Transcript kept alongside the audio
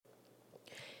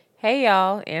Hey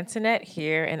y'all, Antoinette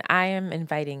here, and I am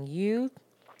inviting you.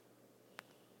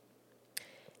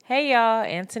 Hey y'all,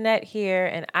 Antoinette here,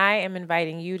 and I am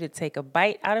inviting you to take a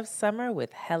bite out of summer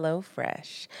with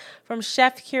HelloFresh. From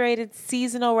chef curated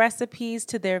seasonal recipes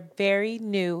to their very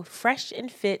new fresh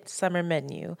and fit summer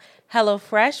menu,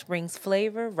 HelloFresh brings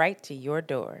flavor right to your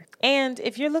door. And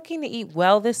if you're looking to eat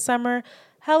well this summer,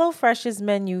 HelloFresh's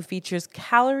menu features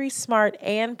calorie smart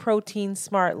and protein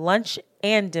smart lunch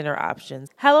and dinner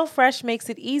options. HelloFresh makes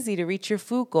it easy to reach your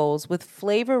food goals with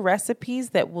flavor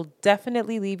recipes that will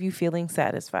definitely leave you feeling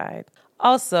satisfied.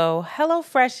 Also,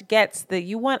 HelloFresh gets that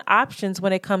you want options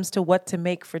when it comes to what to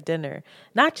make for dinner,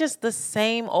 not just the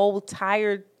same old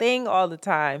tired thing all the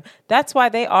time. That's why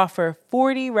they offer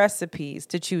 40 recipes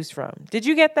to choose from. Did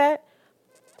you get that?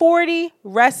 40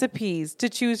 recipes to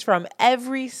choose from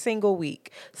every single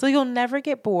week. So you'll never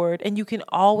get bored and you can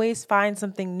always find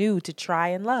something new to try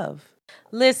and love.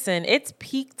 Listen, it's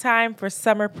peak time for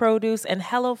summer produce, and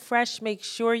HelloFresh makes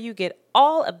sure you get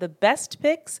all of the best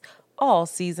picks all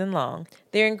season long.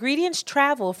 Their ingredients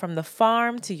travel from the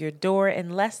farm to your door in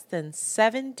less than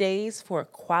 7 days for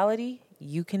quality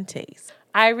you can taste.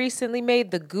 I recently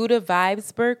made the Gouda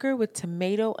Vibes burger with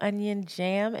tomato, onion,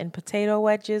 jam, and potato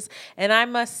wedges, and I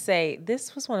must say,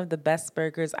 this was one of the best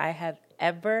burgers I have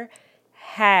ever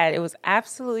had. It was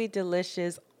absolutely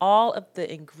delicious. All of the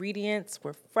ingredients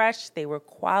were fresh, they were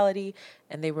quality,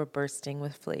 and they were bursting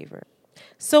with flavor.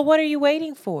 So what are you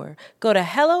waiting for? Go to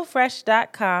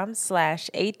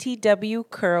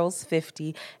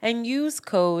HelloFresh.com/ATWCurls50 and use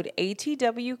code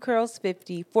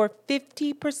ATWCurls50 for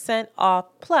 50% off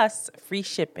plus free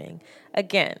shipping.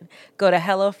 Again, go to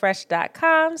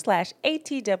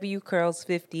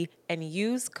HelloFresh.com/ATWCurls50 and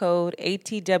use code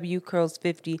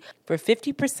ATWCurls50 for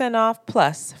 50% off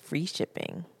plus free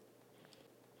shipping.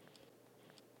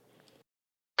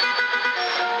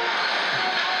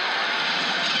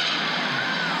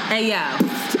 Hey, yo.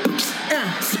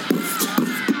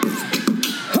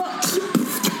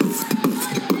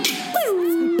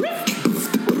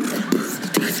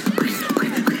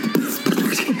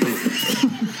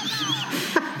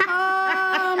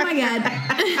 Oh, my God.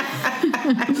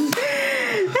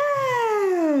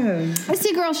 It's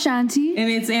your girl Shanti. And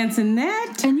it's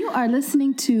Antoinette. And you are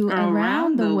listening to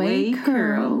Around the Way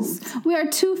Curls. We are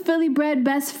two Philly bred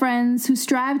best friends who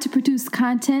strive to produce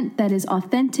content that is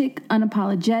authentic,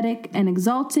 unapologetic, and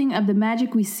exalting of the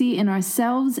magic we see in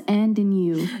ourselves and in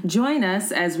you. Join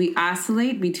us as we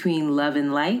oscillate between love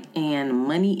and light and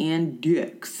money and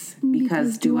dicks.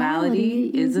 Because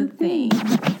duality is a thing.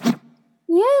 Yizzo!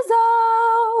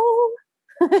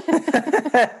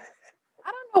 I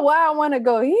don't know why I want to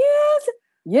go,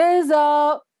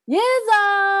 Yizzo!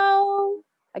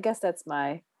 I guess that's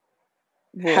my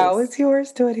voice. How is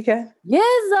yours? Do it again.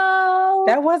 Yizzo!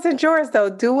 That wasn't yours, though.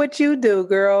 Do what you do,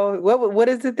 girl. What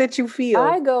is it that you feel?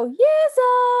 I go,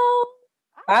 Yizzo!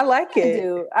 I like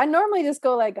it. I normally just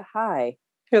go like, hi.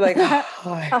 You're like,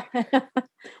 hi.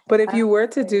 But if you were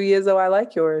to do Yizzo, I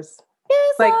like yours.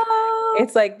 Yizzo!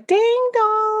 It's like, ding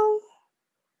dong.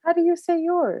 How do you say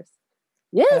yours?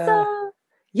 Yizzo!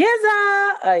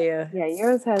 Yizzo! Oh, yeah. Yeah,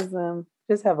 yours has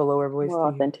Just have a lower voice. more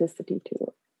authenticity to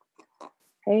it.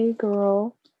 Hey,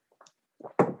 girl.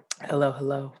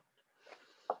 Hello.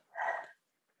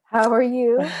 How are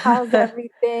you? How's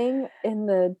everything in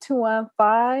the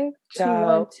 215,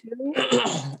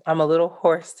 212? I'm a little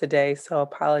hoarse today, so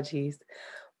apologies.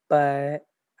 But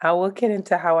I will get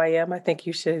into how I am. I think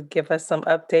you should give us some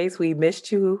updates. We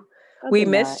missed you. We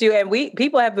missed you. And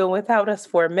people have been without us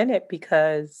for a minute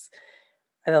because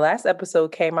the last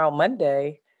episode came out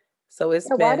Monday. So it's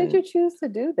been... Why did you choose to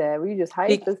do that? Were you just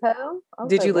hyped as hell?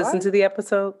 Did you listen to the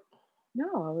episode? No,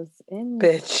 I was in...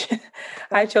 Bitch.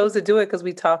 I chose to do it because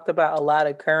we talked about a lot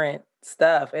of current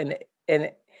stuff. And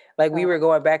like we were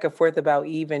going back and forth about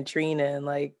Eve and Trina. And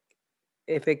like,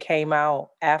 if it came out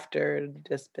after, it'd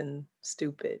just been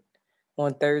stupid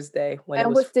on Thursday.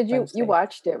 You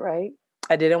watched it, right?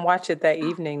 I didn't watch it that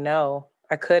evening. No,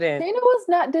 I couldn't.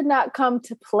 Trina did not come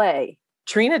to play.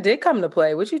 Trina did come to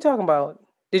play. What you talking about?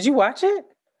 Did you watch it?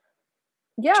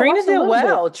 Yeah, Trina did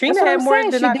well. Trina had more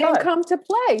than I thought. She didn't come to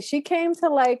play. She came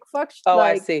to fuck. Oh,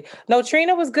 I see. No,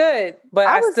 Trina was good,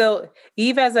 but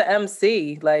Eve as an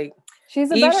MC, like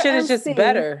she's a Eve better shit MC. Is just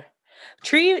better.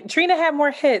 Trina had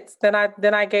more hits than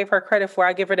I gave her credit for.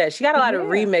 I give her that. She got a lot of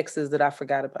remixes that I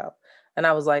forgot about. And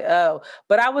I was like, oh,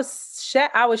 but I was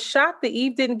shocked that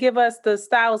Eve didn't give us the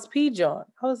Styles P joint.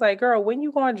 I was like, girl, when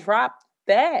you going to drop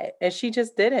that? And she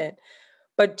just didn't.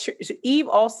 But Eve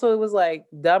also was like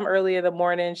dumb early in the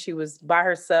morning. She was by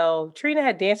herself. Trina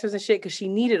had dancers and shit because she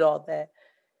needed all that.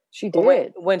 She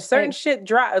did. When certain shit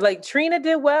dropped, like Trina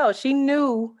did well. She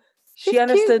knew. She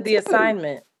understood the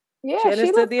assignment. Yeah, she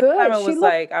understood the assignment. Was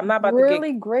like, I'm not about to get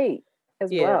really great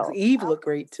as well. Eve looked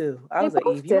great too. I was like,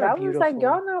 Eve, you are beautiful. I was like,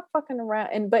 y'all not fucking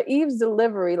around. But Eve's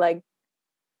delivery, like,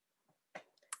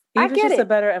 Eve is just a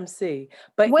better MC.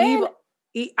 But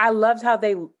Eve, I loved how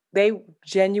they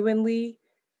genuinely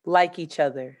like each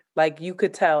other. Like you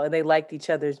could tell, and they liked each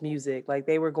other's music. Like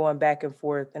they were going back and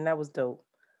forth, and that was dope.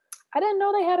 I didn't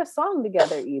know they had a song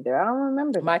together either. I don't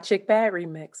remember. My Chick Bad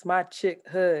remix, My Chick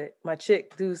Hood, My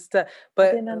Chick Do Stuff.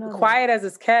 But Quiet as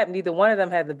It's Kept, neither one of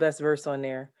them had the best verse on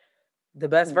there. The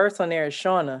best verse on there is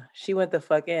Shauna. She went the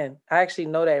fuck in. I actually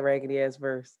know that raggedy ass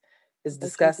verse. It's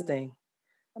disgusting.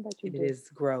 I bet you it is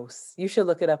gross. You should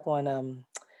look it up on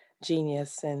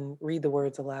Genius and read the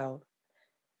words aloud.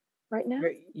 Right now?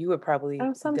 You would probably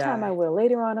sometime die. I will.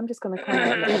 Later on, I'm just going to come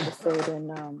on the episode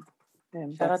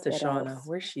and shout out to Shauna.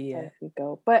 Where's she at? We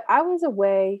go. But I was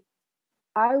away.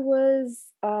 I was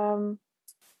my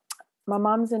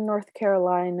mom's in North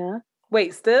Carolina.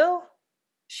 Wait, still?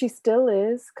 She still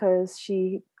is, because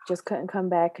she just couldn't come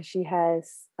back because she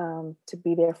has to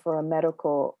be there for a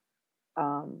medical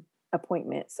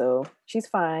appointment. So she's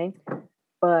fine,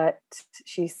 but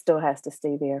she still has to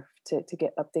stay there to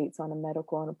get updates on a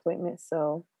medical appointment.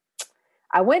 So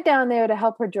I went down there to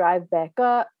help her drive back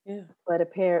up, but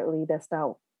apparently that's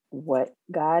not what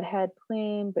God had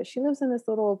planned. But she lives in this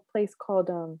little place called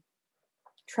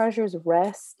Treasures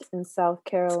Rest in South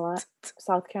Carolina,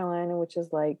 which is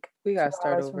like we gotta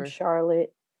start over from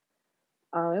Charlotte.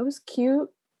 It was cute.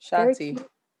 Shanti. Cute.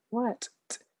 What?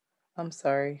 I'm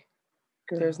sorry.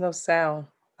 Girl. There's no sound.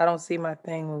 I don't see my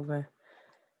thing moving.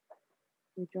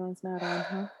 Your joint's not on,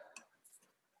 huh?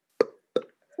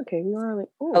 Okay, we were like,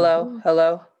 ooh.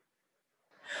 Hello.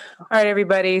 All right,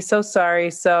 everybody. So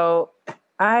sorry. So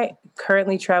I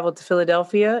currently traveled to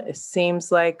Philadelphia. It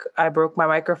seems like I broke my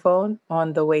microphone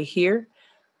on the way here.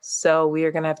 So we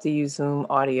are going to have to use Zoom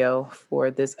audio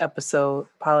for this episode.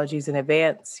 Apologies in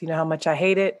advance. You know how much I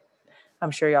hate it.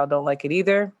 I'm sure y'all don't like it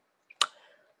either.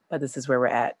 But this is where we're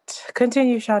at.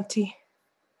 Continue, Shanti.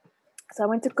 So I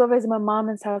went to go visit my mom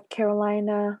in South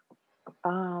Carolina.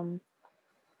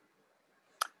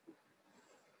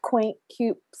 Quaint,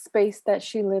 cute space that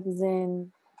she lives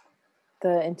in.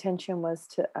 The intention was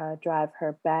to drive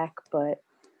her back, but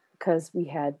because we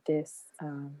had this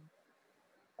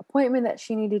appointment that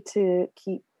she needed to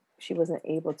keep, she wasn't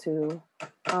able to.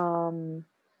 And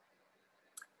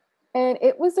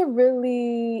it was it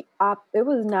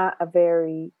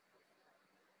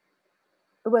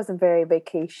wasn't very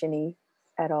vacation-y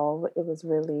at all. It was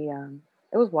really,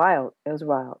 it was wild. It was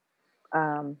wild.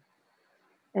 And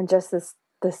just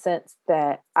the sense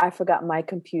that I forgot my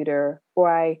computer, or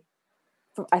I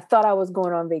thought I was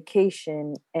going on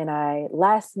vacation, and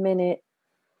last minute,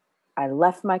 I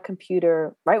left my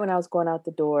computer right when I was going out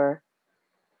the door,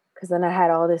 because then I had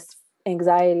all this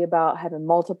anxiety about having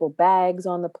multiple bags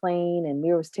on the plane, and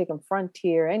we was taking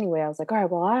Frontier. Anyway, I was like, all right,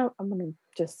 well, I'm going to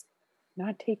just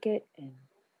not take it and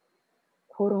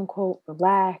quote unquote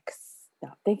relax,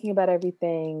 not thinking about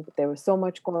everything. But there was so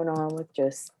much going on with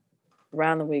just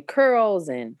Around the Way Curls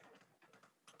and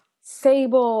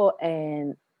Sable,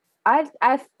 and I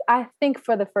think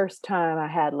for the first time I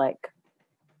had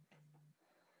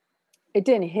it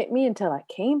didn't hit me until I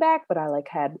came back, but I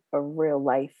had a real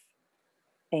life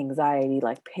anxiety,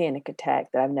 panic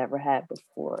attack that I've never had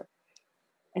before.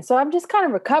 And so I'm just kind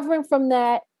of recovering from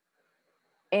that,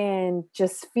 and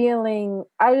just feeling,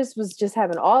 I was just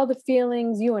having all the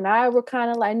feelings. You and I were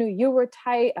kind of I knew you were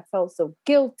tight. I felt so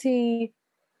guilty.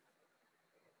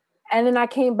 And then I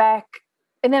came back,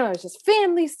 and then it was just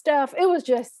family stuff. I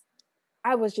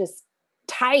was just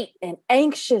tight and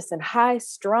anxious and high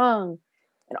strung,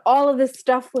 and all of this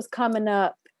stuff was coming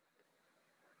up.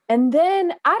 And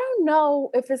then I don't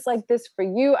know if it's like this for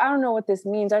you. I don't know what this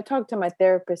means. I talked to my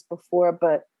therapist before,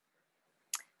 but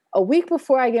a week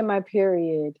before I get my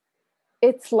period,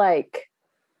 it's like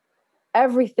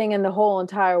everything in the whole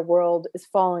entire world is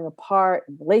falling apart,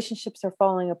 and relationships are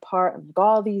falling apart, and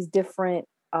all these different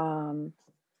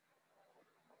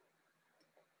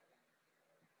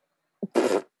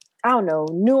I don't know,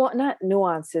 not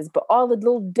nuances, but all the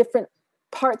little different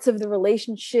parts of the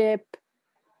relationship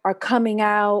are coming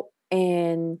out.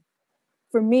 And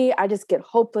for me, I just get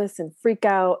hopeless and freak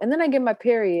out. And then I get my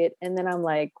period, and then I'm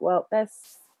like, well,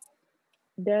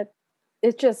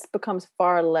 it just becomes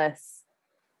far less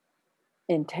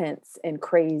intense and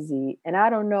crazy. And I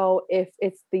don't know if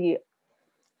it's the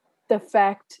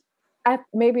fact,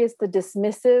 maybe it's the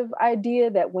dismissive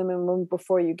idea that women,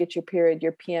 before you get your period,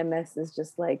 your PMS is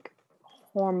just like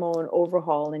hormone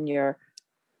overhaul, and your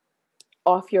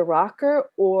off your rocker,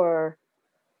 or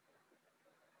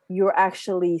you're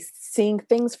actually seeing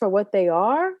things for what they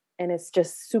are and it's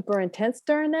just super intense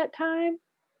during that time.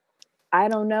 I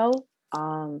don't know.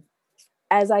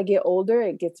 As I get older,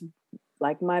 it gets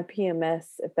like my PMS,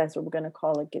 if that's what we're going to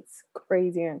call it, gets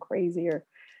crazier and crazier.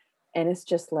 And it's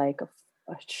just like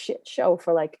a shit show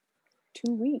for like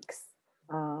 2 weeks.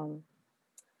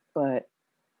 But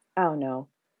I don't know.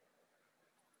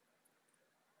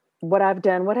 What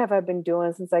have I been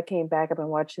doing since I came back? I've been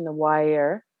watching The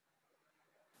Wire.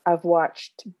 I've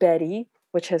watched Betty,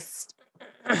 which has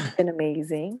been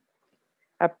amazing.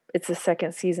 It's the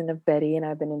second season of Betty, and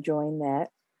I've been enjoying that.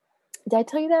 Did I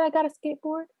tell you that I got a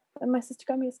skateboard? And my sister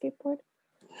got me a skateboard?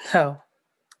 No.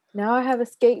 Now I have a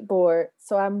skateboard,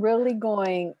 so I'm really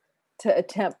going to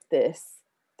attempt this.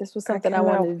 This was something I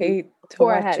wanted to do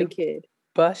before I had a kid.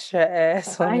 Bust your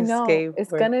ass on the skateboard.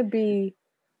 It's gonna be.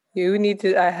 You need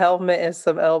a helmet and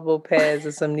some elbow pads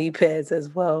and some knee pads as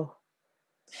well,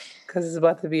 because it's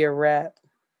about to be a wrap.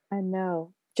 I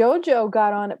know. JoJo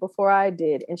got on it before I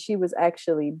did, and she was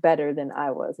actually better than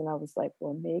I was. And I was like,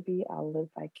 well, maybe I'll live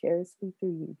vicariously through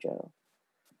you, Joe.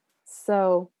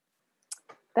 So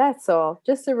that's all.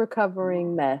 Just a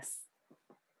recovering mess.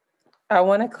 I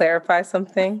want to clarify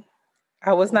something.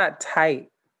 I was not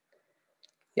tight.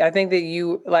 I think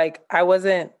that I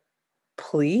wasn't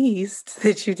pleased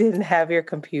that you didn't have your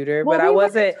computer, but I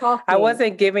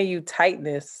wasn't giving you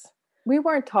tightness. We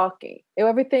weren't talking.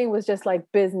 Everything was just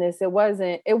like business. It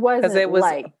wasn't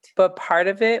light. But part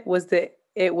of it was that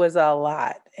it was a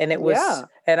lot. And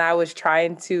and I was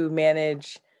trying to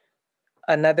manage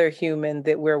another human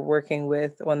that we're working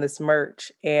with on this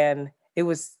merch. And it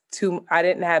was I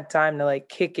didn't have time to like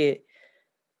kick it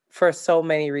for so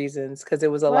many reasons. Cause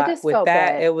it was a lot with that.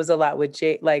 Bad. It was a lot with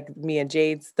Jade, like me and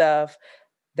Jade's stuff.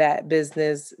 That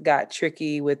business got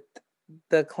tricky with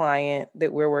the client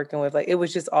that we're working with. Like, it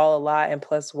was just all a lot and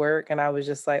plus work. And I was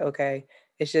just like, okay,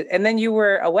 it's just, and then you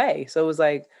were away. So it was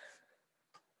like,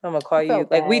 I'm gonna call you.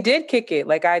 Like, we did kick it.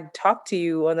 Like, I talked to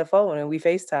you on the phone and we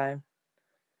FaceTime.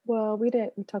 Well, we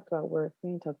talked about work. We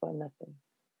didn't talk about nothing.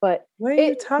 But what are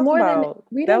you talking about?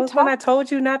 That was when I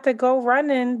told you not to go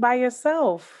running by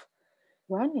yourself.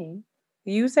 Running?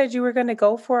 You said you were going to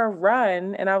go for a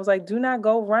run. And I was like, do not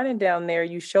go running down there.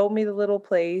 You showed me the little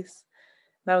place.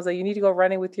 And I was like, you need to go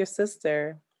running with your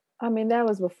sister. I mean, that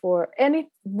was before. And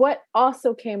what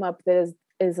also came up that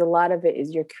is a lot of it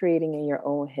is you're creating in your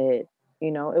own head. You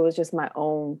know, it was just my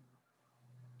own.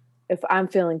 If I'm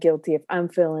feeling guilty, if I'm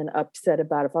feeling upset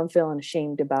about it, if I'm feeling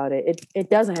ashamed about it, it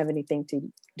doesn't have anything to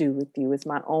do with you. It's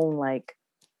my own like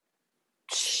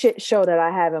shit show that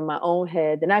I have in my own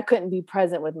head. Then I couldn't be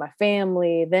present with my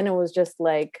family. Then it was just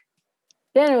like,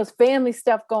 then it was family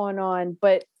stuff going on.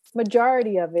 But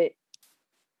majority of it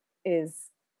is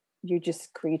you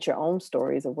just create your own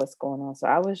stories of what's going on. So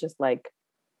I was just like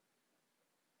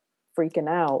freaking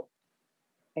out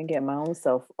and getting my own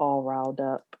self all riled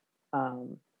up.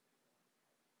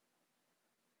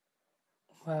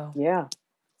 Well, yeah.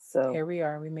 So here we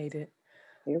are. We made it.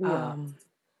 Here we are.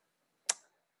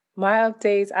 My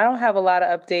updates, I don't have a lot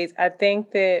of updates. I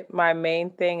think that my main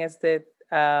thing is that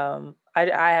I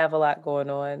have a lot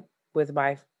going on with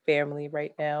my family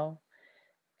right now.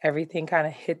 Everything kind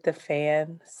of hit the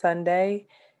fan Sunday,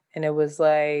 and it was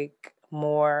like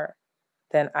more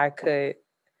than I could,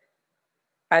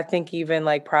 I think, even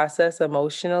like process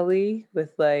emotionally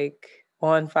with like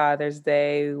on Father's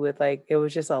Day with like, it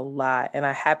was just a lot. And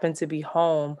I happened to be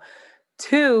home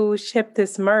to ship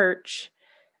this merch.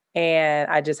 And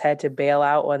I just had to bail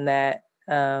out on that.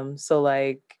 So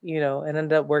like, you know, it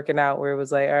ended up working out where it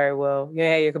was like, all right, well, you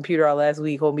had your computer all last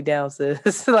week, hold me down,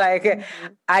 sis. Like,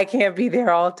 I can't be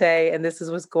there all day, and this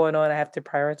is what's going on. I have to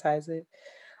prioritize it.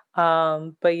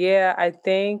 But yeah, I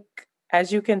think,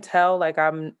 as you can tell, like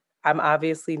I'm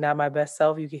obviously not my best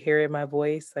self. You can hear it in my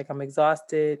voice. Like, I'm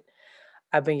exhausted.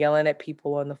 I've been yelling at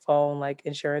people on the phone, like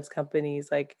insurance companies,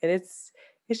 like, and it's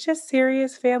just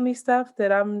serious family stuff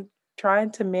that I'm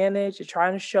trying to manage and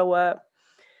trying to show up,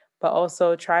 but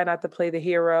also try not to play the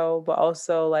hero, but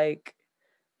also like,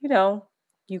 you know,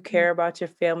 you care about your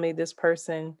family, this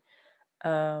person.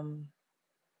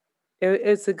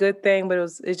 It's a good thing, but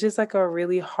it's just like a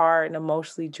really hard and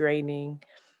emotionally draining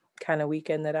kind of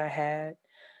weekend that I had.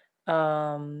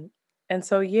 And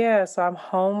so, yeah, so I'm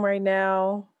home right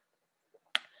now,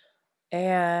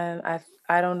 and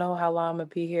I don't know how long I'm gonna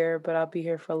be here, but I'll be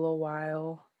here for a little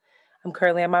while. I'm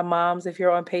currently at my mom's. If you're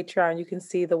on Patreon, you can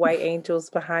see the white angels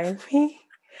behind me.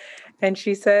 And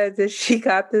she said that she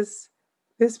got this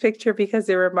picture because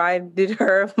it reminded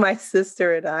her of my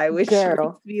sister and I, which makes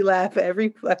me laugh every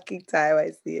fucking time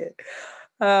I see it.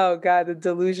 Oh God, the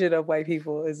delusion of white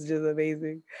people is just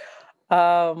amazing.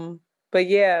 But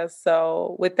yeah,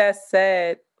 so with that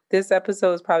said, this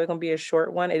episode is probably gonna be a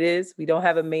short one. It is. We don't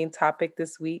have a main topic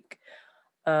this week.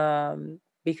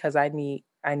 Because I need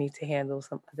to handle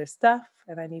some other stuff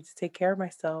and I need to take care of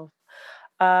myself.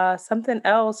 Something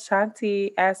else,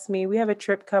 Shanti asked me, we have a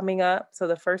trip coming up. So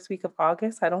the first week of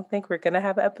August, I don't think we're going to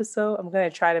have an episode. I'm going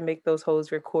to try to make those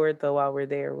hoes record though while we're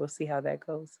there. We'll see how that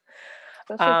goes.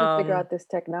 Especially if we figure out this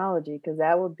technology, because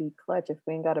that would be clutch if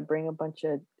we ain't got to bring a bunch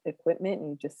of equipment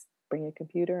and you just bring your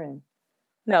computer and.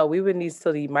 No, we would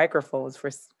still need microphones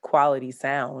for quality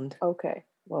sound. Okay.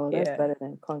 Well, that's better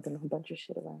than clunking a bunch of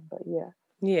shit around, but yeah.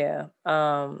 Yeah.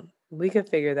 We could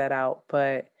figure that out,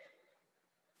 but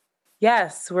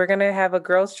yes, we're going to have a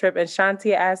girls trip. And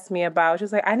Shanti asked me about, she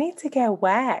was like, I need to get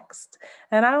waxed.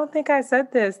 And I don't think I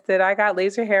said this, that I got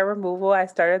laser hair removal. I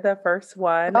started the first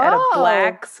one at a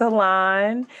black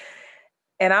salon.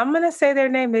 And I'm going to say their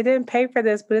name. They didn't pay for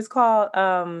this, but it's called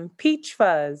Peach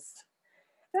Fuzz.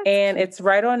 That's cute. It's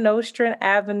right on Nostrand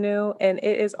Avenue. And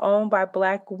it is owned by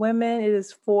Black women. It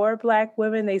is for Black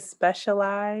women. They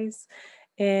specialize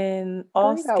in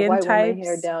all skin white types. Women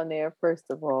hair down there, first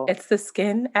of all. It's the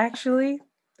skin, actually.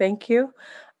 Thank you.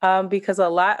 Because a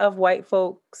lot of white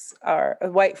salons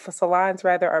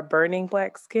are burning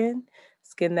Black skin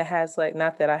that has like,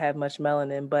 not that I have much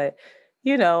melanin, but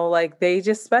you know, like they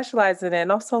just specialize in it.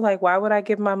 And also like, why would I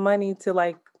give my money to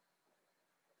like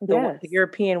the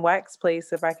European wax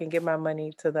place if I can give my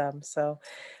money to them? So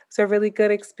it's a really good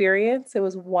experience. It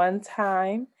was one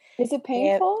time. Is it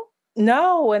painful?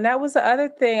 No, and that was the other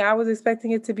thing. I was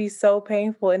expecting it to be so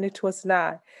painful, and it was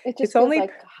not. It just feels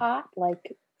like hot,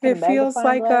 like it feels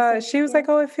like she was like,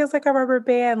 "Oh, it feels like a rubber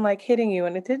band like hitting you,"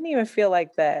 and it didn't even feel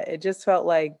like that. It just felt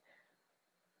like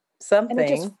something. And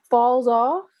it just falls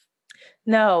off?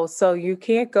 No, so you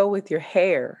can't go with your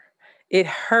hair. It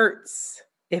hurts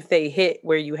if they hit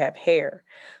where you have hair.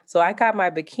 So I got my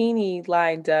bikini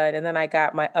line done, and then I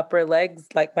got my upper legs,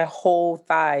 like my whole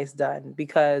thighs done,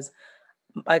 because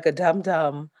like a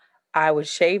dum-dum, I would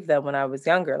shave them when I was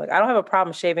younger. Like I don't have a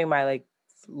problem shaving my like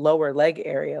lower leg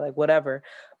area, like whatever,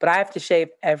 but I have to shave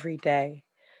every day.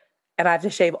 And I have to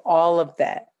shave all of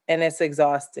that. And it's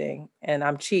exhausting. And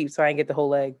I'm cheap, so I didn't get the whole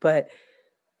leg. But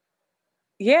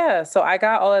yeah, so I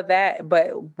got all of that. But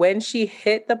when she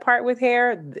hit the part with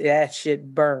hair, that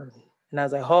shit burned. And I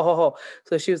was like, ho, ho, ho.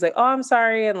 So she was like, oh, I'm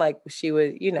sorry. And like she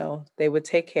would, you know, they would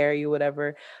take care of you,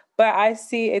 whatever. But I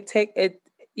see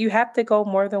you have to go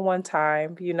more than one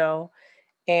time, you know,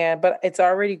 but it's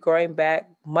already growing back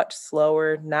much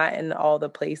slower, not in all the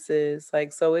places.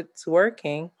 Like, so it's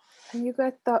working. And you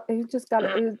just got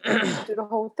to do the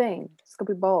whole thing. It's going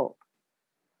to be bold.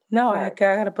 No, I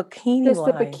got a bikini line. Just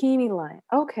a bikini line.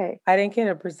 Okay. I didn't get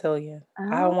a Brazilian.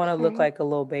 Okay. I don't want to look like a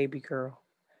little baby girl.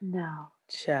 No.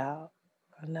 Child.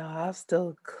 No, I'll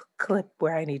still clip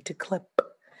where I need to clip.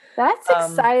 That's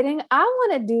exciting. I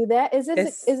want to do that. Is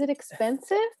it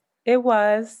expensive? It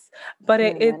was, but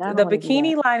the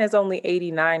bikini line is only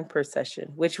 $89 per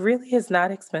session, which really is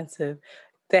not expensive.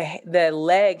 The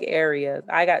leg area,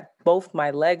 I got both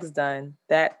my legs done.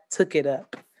 That took it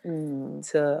up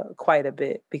to quite a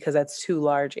bit because that's two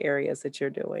large areas that you're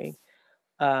doing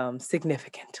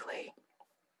significantly.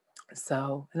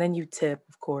 So, and then you tip,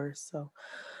 of course. So,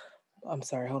 I'm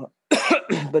sorry, hold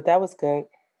on, but that was good.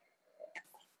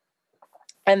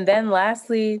 And then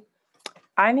lastly,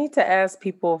 I need to ask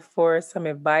people for some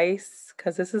advice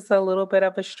because this is a little bit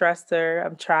of a stressor.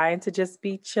 I'm trying to just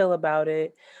be chill about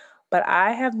it. But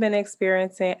I have been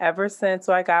experiencing ever since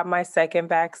I got my second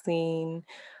vaccine,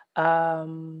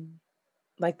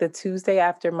 like the Tuesday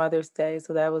after Mother's Day.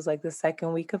 So that was like the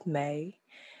second week of May.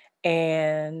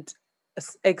 And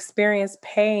experienced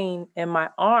pain in my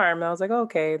arm. I was like,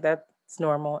 okay, that's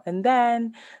normal. And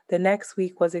then the next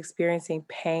week was experiencing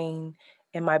pain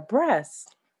in my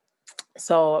breast.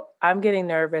 So I'm getting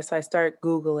nervous. I start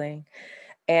Googling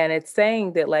and it's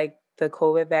saying that like the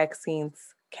COVID vaccines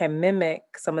can mimic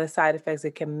some of the side effects.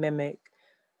 It can mimic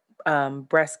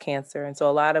breast cancer. And so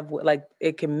a lot of like,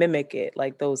 it can mimic it,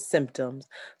 like those symptoms.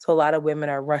 So a lot of women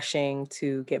are rushing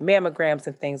to get mammograms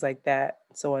and things like that,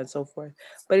 so on and so forth.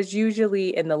 But it's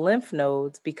usually in the lymph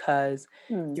nodes because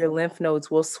your lymph nodes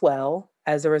will swell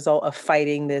as a result of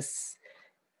fighting this,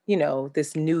 you know,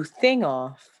 this new thing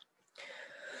off.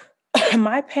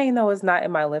 My pain though is not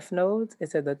in my lymph nodes.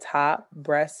 It's at the top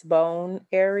breastbone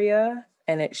area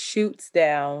and it shoots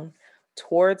down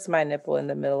towards my nipple in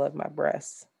the middle of my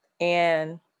breast.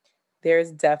 And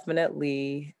there's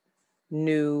definitely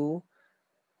new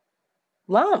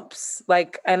lumps.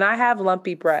 Like, and I have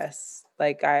lumpy breasts.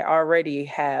 Like I already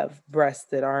have breasts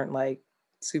that aren't like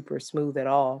super smooth at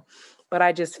all. But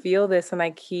I just feel this, and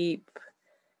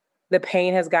the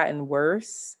pain has gotten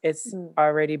worse. It's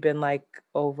already been like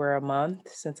over a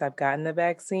month since I've gotten the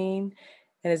vaccine,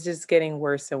 and it's just getting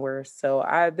worse and worse. So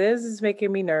this is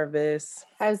making me nervous.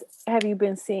 Have you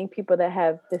been seeing people that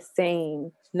have the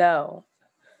same? No.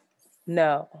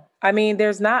 I mean,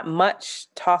 there's not much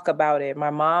talk about it. My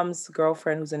mom's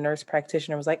girlfriend, who's a nurse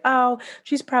practitioner, was like, oh,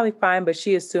 she's probably fine, but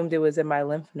she assumed it was in my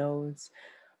lymph nodes.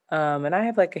 And I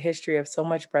have like a history of so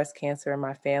much breast cancer in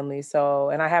my family. So,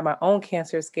 and I had my own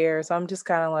cancer scare. So I'm just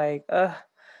kind of like,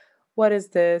 what is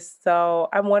this? So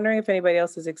I'm wondering if anybody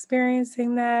else is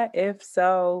experiencing that. If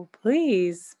so,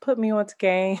 please put me on to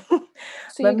game.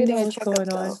 So Let me know what's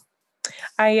going on.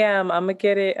 I am. I'm gonna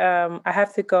get it. I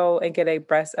have to go and get an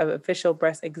official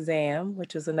breast exam,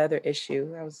 which is another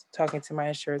issue. I was talking to my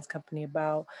insurance company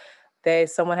about.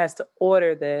 Someone has to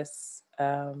order this.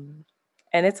 And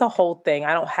it's a whole thing.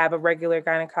 I don't have a regular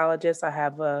gynecologist. I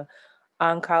have a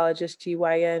oncologist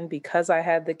GYN because I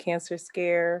had the cancer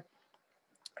scare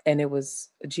and it was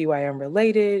GYN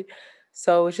related.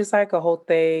 So it's just like a whole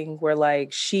thing where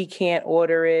like she can't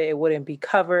order it. It wouldn't be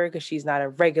covered because she's not a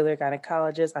regular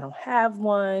gynecologist. I don't have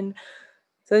one.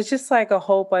 So it's just like a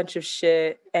whole bunch of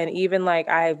shit. And even like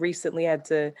I recently had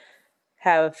to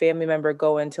have a family member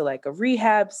go into like a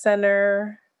rehab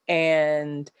center,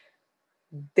 and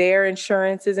their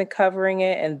insurance isn't covering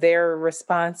it. And their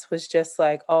response was just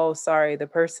like, oh, sorry, the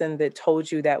person that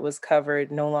told you that was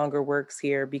covered no longer works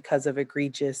here because of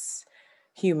egregious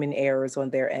human errors on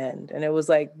their end. And it was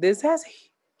like, this has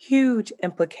huge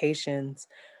implications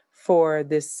for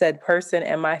this said person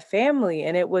and my family.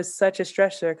 And it was such a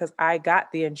stressor because I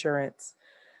got the insurance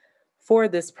for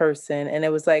this person. And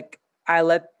it was like,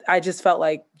 I just felt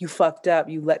like you fucked up,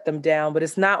 you let them down, but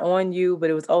it's not on you. But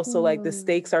it was also like the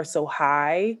stakes are so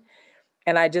high.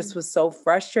 And I just was so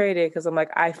frustrated because I'm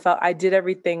like, I felt I did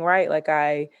everything right. Like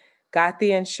I got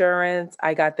the insurance,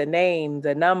 I got the name,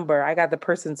 the number, I got the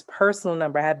person's personal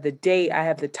number, I have the date, I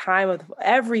have the time of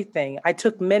everything. I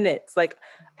took minutes, like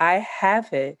I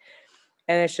have it.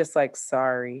 And it's just like,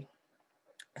 sorry.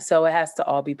 So it has to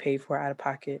all be paid for out of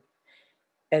pocket.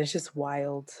 And it's just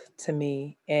wild to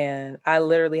me. And I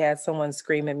literally had someone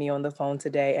scream at me on the phone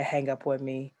today and hang up with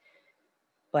me,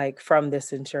 like from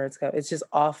this insurance company. It's just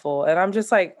awful. And I'm just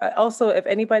like, also, if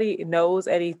anybody knows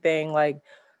anything, like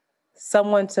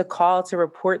someone to call to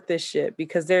report this shit,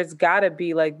 because there's gotta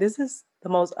be like, this is the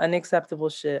most unacceptable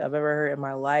shit I've ever heard in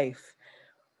my life,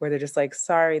 where they're just like,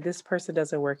 sorry, this person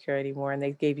doesn't work here anymore. And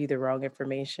they gave you the wrong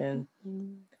information.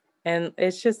 Mm-hmm. And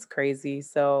it's just crazy.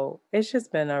 So it's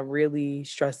just been a really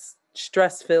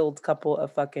stress-filled couple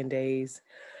of fucking days.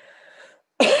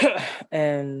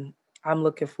 And I'm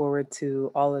looking forward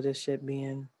to all of this shit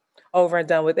being over and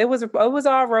done with. It was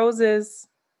all roses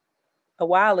a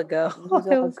while ago. It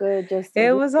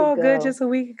was all good just a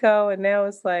week ago. And now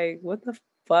it's like, what the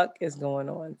fuck is going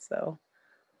on? So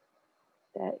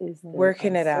that is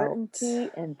working it out.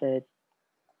 And the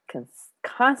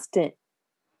constant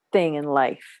thing in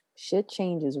life. Shit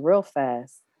changes real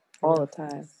fast all the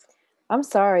time. I'm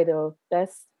sorry though.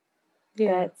 That's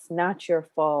not your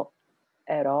fault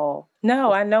at all.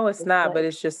 No, I know it's not, but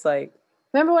it's just like,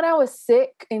 remember when I was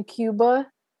sick in Cuba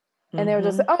and they were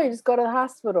just like, oh, you just go to the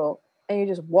hospital and you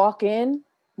just walk in.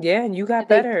 Yeah, and you got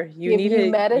better. You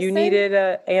needed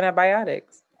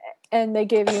antibiotics. And they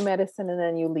give you medicine and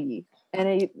then you leave.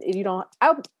 And you don't,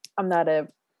 I'm not a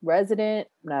resident,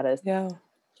 I'm not a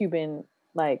Cuban,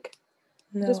 like,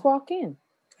 just walk in.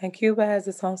 And Cuba has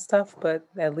its own stuff, but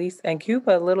at least, and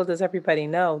Cuba, little does everybody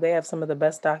know, they have some of the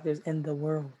best doctors in the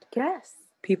world. Yes.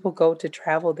 People go to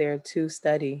travel there to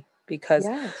study because...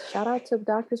 Yes, shout out to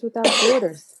Doctors Without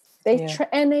Borders. They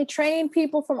train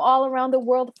people from all around the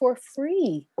world for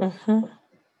free. Mm-hmm.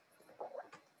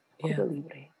 Yeah.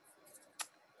 Anyway.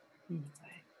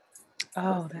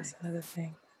 Oh, that's another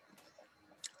thing.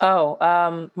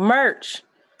 Oh, merch.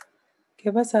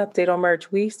 Give us an update on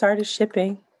merch. We started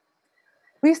shipping.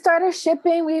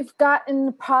 We've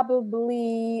gotten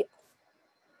probably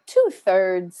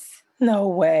 2/3. No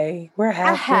way. We're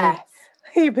halfway.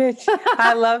 Hey, bitch.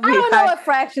 I love you. I don't know what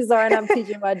fractions are, and I'm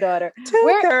teaching my daughter.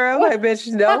 2/3. Like,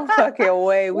 bitch, no fucking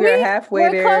way. We're halfway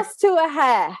there. We're close to a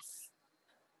half.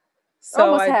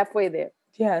 So almost halfway there.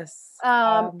 Yes.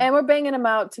 And we're banging them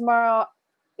out tomorrow.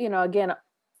 You know, again,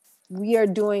 we are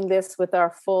doing this with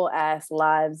our full ass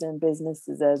lives and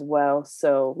businesses as well.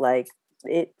 So, like,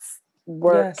 it's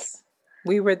work. Yes.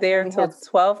 We were there until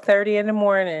 12:30 in the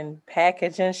morning,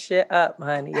 packaging shit up,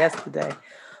 honey, yesterday.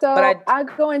 So but I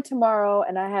go in tomorrow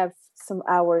and I have some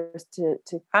hours to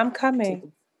I'm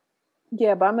coming.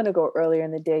 Yeah, but I'm gonna go earlier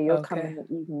in the day. You'll come in Okay.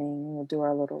 the evening and we'll do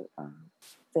our little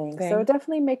thing. So Thing.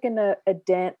 definitely making a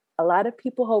dent. A lot of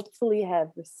people hopefully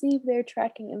have received their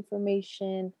tracking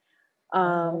information.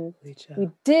 Hopefully, We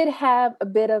child. did have a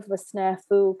bit of a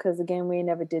snafu because again, we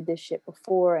never did this shit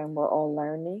before, and we're all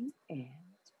learning. And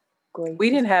Grace We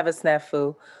is didn't have a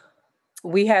snafu.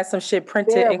 We had some shit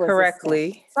printed there was a snafu.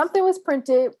 incorrectly. Something was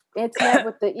printed. Internet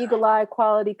with the eagle eye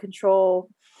quality control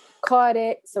caught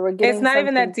it, so we're getting. It's not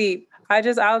even that something deep.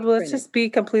 Let's just be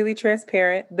completely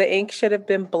transparent. The ink should have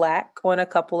been black on a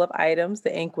couple of items.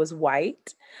 The ink was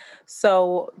white.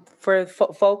 So for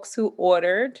folks who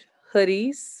ordered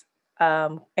hoodies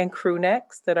and crew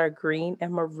necks that are green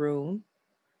and maroon,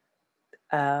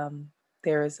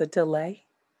 there is a delay.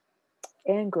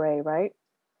 and gray, right?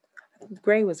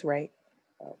 Gray was right.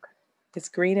 Okay. It's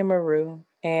green and maroon.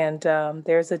 And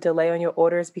there's a delay on your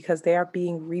orders because they are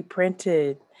being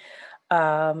reprinted.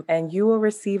 And you will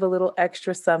receive a little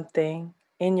extra something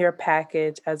in your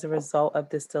package as a result of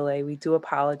this delay. We do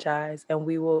apologize. And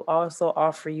we will also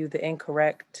offer you the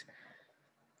incorrect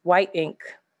white ink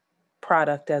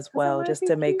product as well, just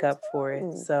to make up for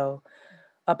it. So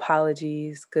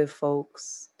apologies, good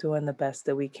folks, doing the best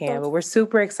that we can. But we're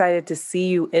super excited to see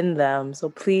you in them. So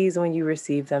please, when you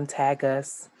receive them, tag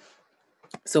us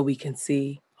so we can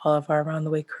see all of our Around the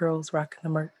Way curls rocking the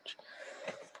merch.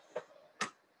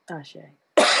 Ashe.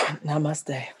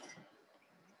 Namaste.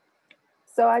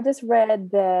 So I just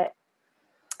read that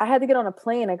I had to get on a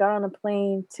plane. I got on a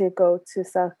plane to go to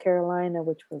South Carolina,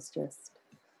 which was just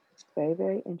very,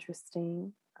 very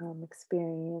interesting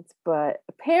experience. But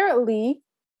apparently,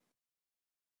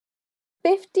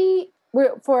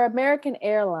 for American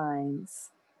Airlines,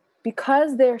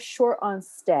 because they're short on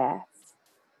staff,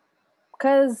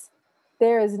 because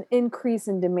there is an increase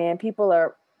in demand, people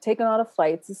are taking all the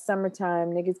flights. It's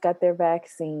summertime. Niggas got their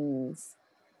vaccines.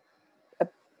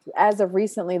 As of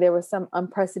recently, there was some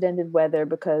unprecedented weather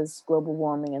because global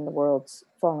warming and the world's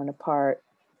falling apart,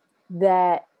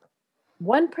 that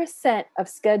 1% of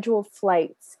scheduled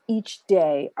flights each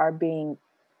day are being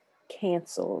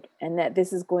canceled, and that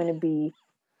this is going to be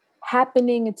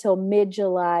happening until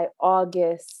mid-July,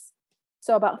 August.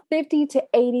 So about 50 to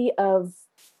 80 of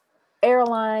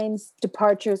airlines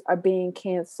departures are being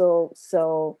canceled.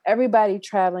 So everybody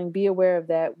traveling, be aware of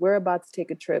that. We're about to take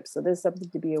a trip, so there's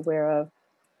something to be aware of.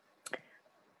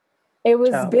 It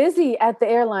was busy at the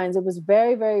airlines. It was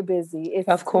very, very busy.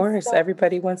 Of course,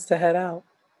 everybody wants to head out.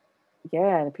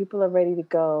 Yeah, the people are ready to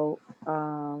go.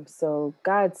 So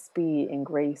Godspeed and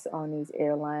grace on these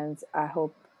airlines. I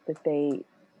hope that they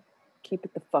keep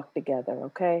it the fuck together,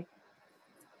 okay?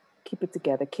 Keep it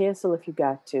together. Cancel if you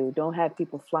got to. Don't have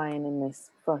people flying in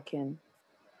this fucking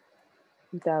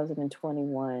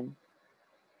 2021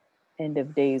 end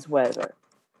of days weather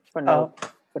for no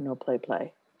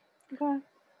play. Okay.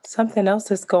 Something else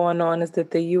that's going on is that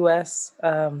the U.S.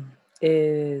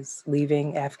 Is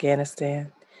leaving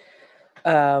Afghanistan.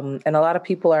 And a lot of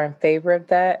people are in favor of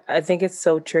that. I think it's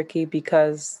so tricky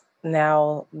because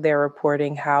now they're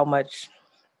reporting how much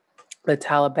the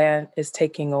Taliban is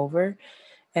taking over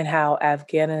and how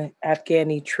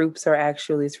Afghani troops are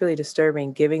actually, it's really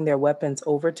disturbing, giving their weapons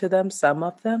over to them, some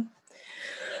of them.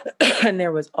 And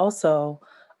there was also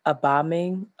a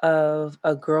bombing of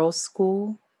a girls'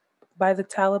 school by the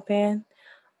Taliban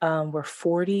where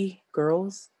 40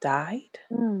 girls died.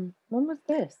 When was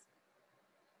this?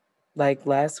 Like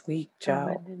last week,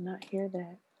 child. I did not hear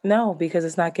that. No, because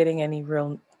it's not getting any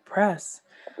real press.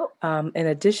 In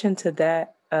addition to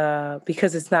that,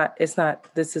 because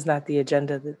this is not the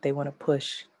agenda that they want to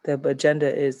push. The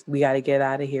agenda is we got to get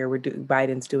out of here.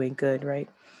 Biden's doing good, right?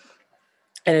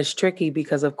 And it's tricky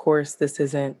because, of course, this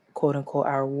isn't quote unquote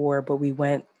our war, but we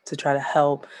went to try to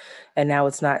help, and now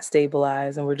it's not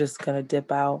stabilized, and we're just gonna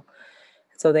dip out.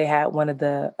 So they had one of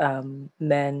the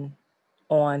men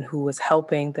on who was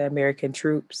helping the American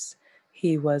troops.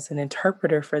 He was an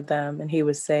interpreter for them, and he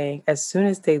was saying, as soon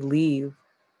as they leave,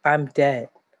 I'm dead.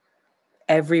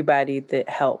 Everybody that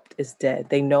helped is dead.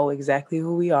 They know exactly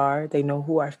who we are. They know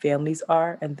who our families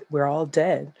are, and we're all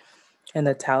dead. And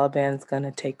the Taliban's going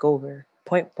to take over,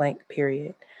 point blank,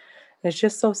 period. And it's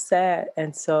just so sad.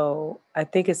 And so I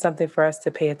think it's something for us to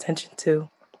pay attention to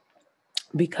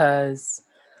because,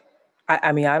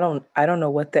 I mean, I don't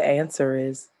know what the answer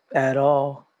is at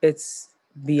all. It's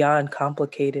beyond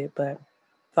complicated, but I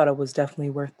thought it was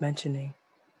definitely worth mentioning.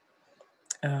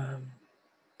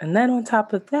 And then on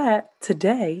top of that,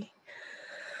 today,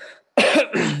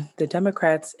 the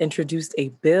Democrats introduced a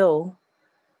bill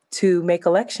to make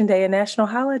Election Day a national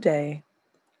holiday.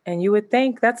 And you would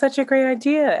think that's such a great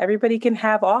idea. Everybody can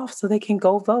have off so they can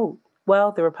go vote.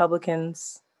 Well, the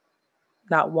Republicans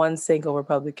Not one single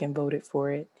Republican voted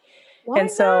for it. Why And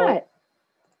so, not?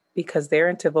 because they're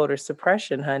into voter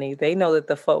suppression, honey. They know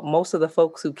that most of the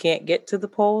folks who can't get to the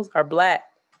polls are Black,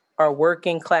 are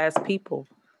working class people.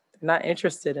 They're not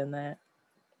interested in that.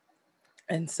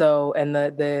 And so, and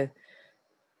the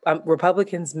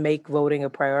Republicans make voting a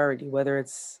priority, whether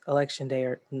it's election day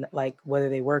or like whether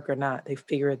they work or not. They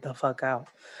figure it the fuck out.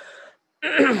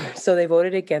 So they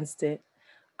voted against it.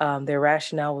 Their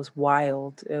rationale was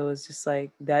wild. It was just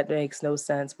like, that makes no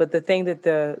sense. But the thing that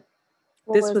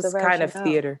this was kind of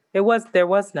theater. There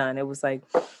was none. It was like,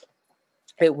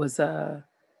 it was an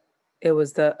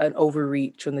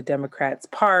overreach on the Democrats'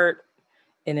 part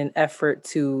in an effort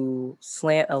to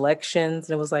slant elections.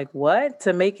 And it was like, what?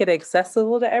 To make it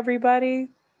accessible to everybody?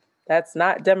 That's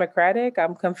not democratic?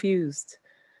 I'm confused.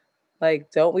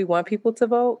 Like, don't we want people to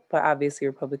vote? But obviously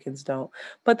Republicans don't.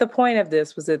 But the point of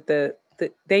this was that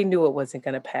they knew it wasn't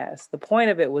going to pass. The point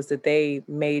of it was that they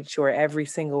made sure every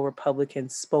single Republican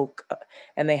spoke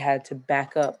and they had to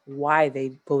back up why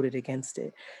they voted against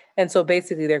it. And so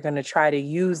basically they're going to try to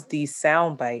use these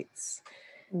sound bites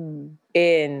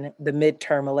in the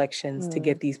midterm elections to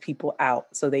get these people out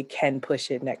so they can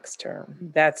push it next term.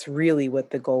 That's really what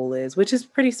the goal is, which is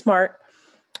pretty smart.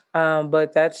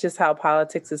 But that's just how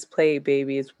politics is played,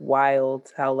 baby. It's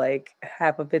wild how like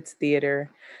half of it's theater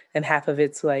and half of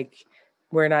it's like,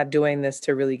 we're not doing this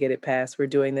to really get it passed. We're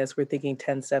doing this. We're thinking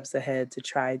 10 steps ahead to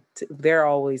try to, they're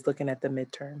always looking at the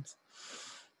midterms.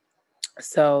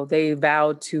 So they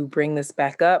vowed to bring this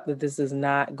back up, that this is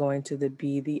not going to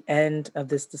be the end of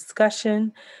this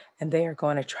discussion, and they are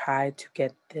going to try to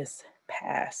get this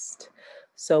passed.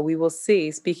 So we will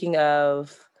see. Speaking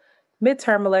of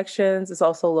midterm elections, it's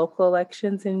also local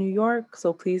elections in New York.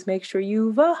 So please make sure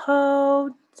you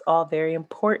vote. It's all very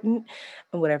important.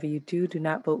 And whatever you do, do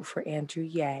not vote for Andrew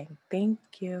Yang. Thank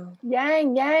you.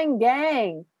 Yang, Yang,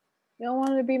 Yang. You don't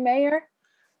want to be mayor?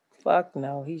 Fuck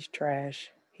no, he's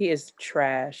trash. He is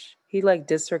trash. He like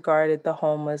disregarded the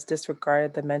homeless,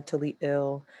 disregarded the mentally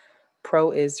ill,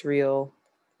 pro-Israel.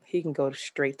 He can go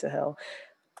straight to hell.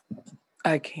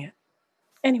 I can't.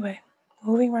 Anyway,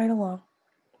 moving right along.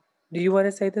 Do you want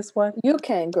to say this one? You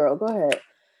can, girl. Go ahead.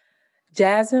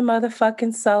 Jasmine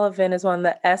motherfucking Sullivan is on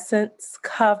the Essence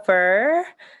cover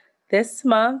this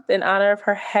month in honor of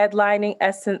her headlining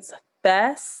Essence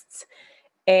Fest.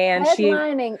 And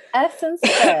headlining Essence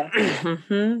Fest.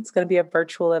 It's going to be a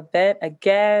virtual event.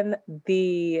 Again,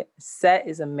 the set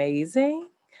is amazing.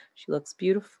 She looks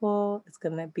beautiful.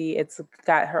 It's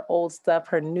got her old stuff,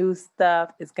 her new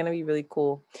stuff. It's going to be really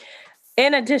cool.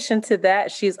 In addition to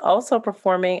that, she's also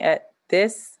performing at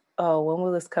this, when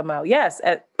will this come out? Yes,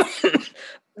 at,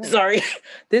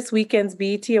 this weekend's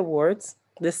BET Awards,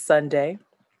 this Sunday.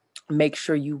 Make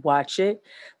sure you watch it.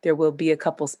 There will be a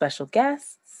couple special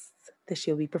guests that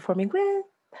she'll be performing with.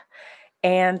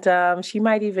 And she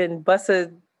might even bust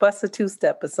a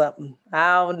two-step or something.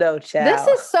 I don't know, child. This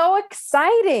is so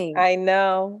exciting. I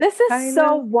know. This is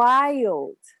so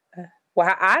wild.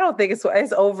 Well, I don't think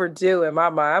it's overdue in my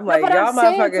mind. I'm like, y'all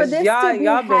motherfuckers,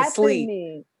 y'all been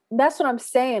asleep. That's what I'm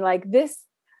saying. Like this,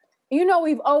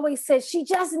 we've always said she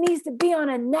just needs to be on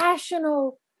a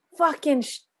national fucking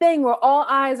thing where all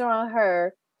eyes are on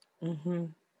her. Mm-hmm.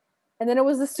 And then it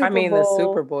was the Super Bowl. The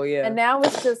Super Bowl, yeah. And now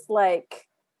it's just like,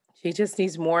 she just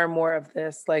needs more and more of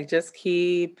this. Like, just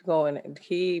keep going and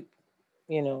keep,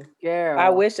 Yeah. I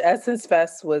wish Essence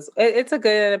Fest was, it's a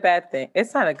good and a bad thing.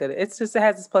 It's not a good, it's just, it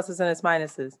has its pluses and its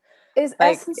minuses. Is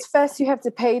like, Essence Fest you have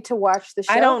to pay to watch the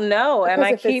show? I don't know. Because and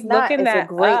I keep looking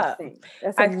that up.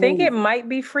 I think it might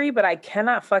be free, but I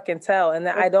cannot fucking tell. And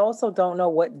I also don't know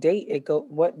what date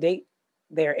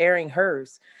they're airing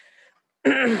hers.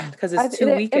 Because it's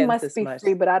 2 weekends. It must be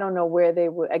free, but I don't know where they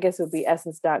would. I guess it would be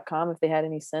essence.com if they had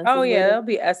any sense. Oh yeah, it'll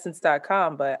be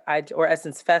essence.com, or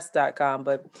essencefest.com,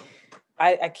 but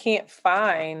I can't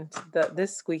find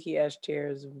this squeaky ass chair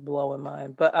is blowing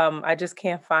mine. But I just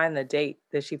can't find the date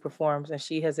that she performs, and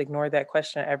she has ignored that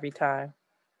question every time.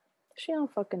 She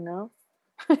don't fucking know.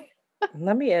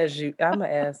 Let me ask you. I'm gonna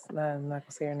ask. No, I'm not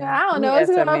gonna say her name. I don't know. It's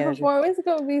gonna perform. It's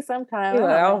gonna be sometime. Yeah,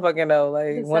 I don't fucking know.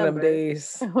 Like December. One of them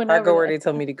days, I go where they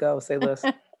tell me to go. Say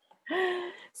listen.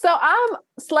 So I'm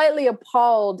slightly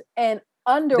appalled and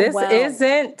underwhelmed. This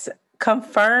isn't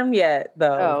confirmed yet,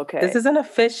 though. Oh, okay. This isn't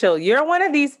official. You're one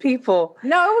of these people.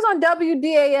 No, it was on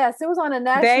WDAS. It was on a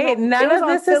national. None of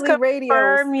this is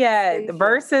confirmed yet. Station.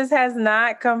 Versus has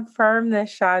not confirmed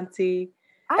this, Shanti.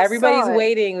 Everybody's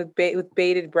waiting with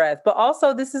bated breath. But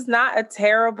also, this is not a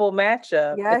terrible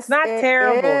matchup. Yes, it's not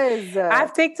terrible. I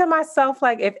think to myself,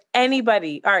 like, if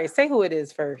anybody... All right, say who it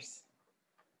is first.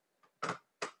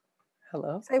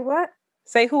 Hello? Say what?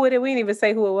 Say who it is. We didn't even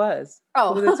say who it was.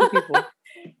 Oh, who were the two people?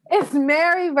 It's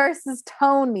Mary versus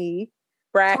Toni.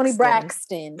 Toni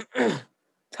Braxton.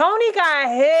 Toni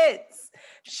got hits.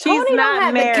 She's Toni not don't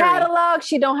have married. the catalog.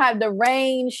 She don't have the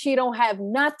range. She don't have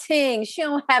nothing. She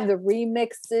don't have the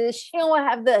remixes. She don't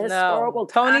have the historical.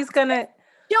 Toni's gonna.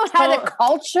 She don't have the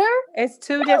culture. It's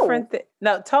two different things.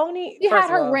 No, Toni. She had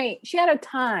her range. She had her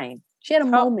time. She had a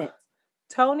moment.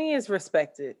 Toni is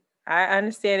respected. I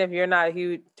understand if you're not a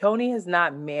huge. Toni is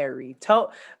not married.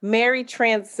 Mary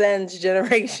transcends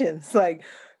generations. Like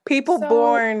people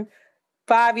born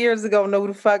 5 years ago know who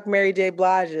the fuck Mary J.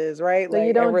 Blige is, right? So like,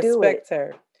 you don't respect do it.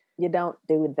 her. You don't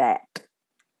do that.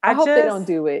 I hope they don't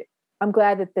do it. I'm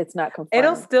glad that it's not confirmed.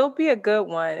 It'll still be a good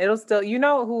one. It'll still, you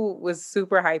know who was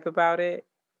super hype about it?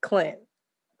 Clint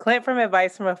from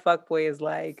Advice from a Fuckboy is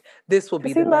like, this will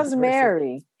be the best. He loves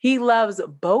Mary. He loves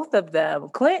both of them.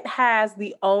 Clint has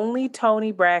the only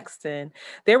Toni Braxton.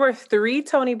 There were 3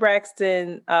 Toni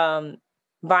Braxton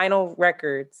vinyl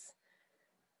records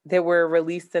that were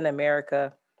released in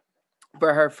America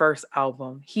for her first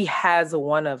album. He has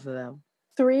one of them.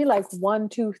 3, like 1,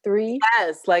 2, 3?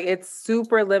 Yes, like it's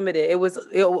super limited.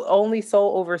 It only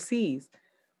sold overseas.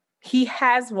 He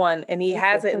has one, and he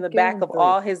has it in the back of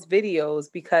all his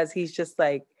videos because he's just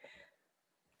like,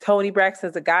 Toni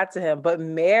Braxton's a god to him. But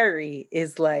Mary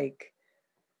is like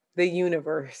the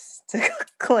universe to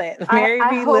Clint. Mary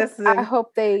listen. I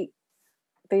hope they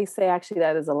say actually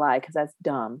that is a lie because that's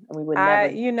dumb, and we would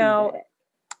never. Do that.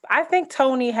 I think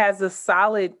Toni has a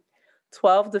solid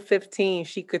 12 to 15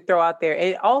 she could throw out there,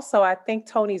 and also I think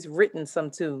Toni's written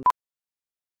some tunes.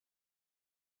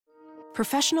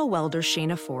 Professional welder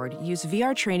Shayna Ford used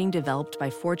VR training developed by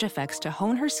ForgeFX to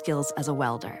hone her skills as a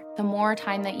welder. The more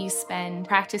time that you spend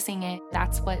practicing it,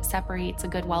 that's what separates a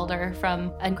good welder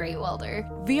from a great welder.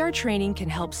 VR training can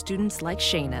help students like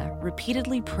Shayna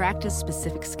repeatedly practice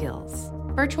specific skills.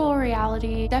 Virtual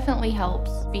reality definitely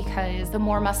helps because the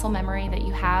more muscle memory that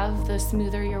you have, the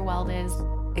smoother your weld is.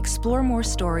 Explore more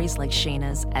stories like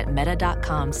Shayna's at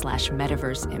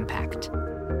meta.com/metaverseimpact.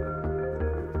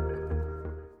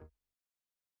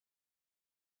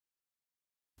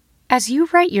 As you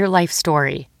write your life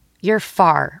story, you're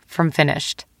far from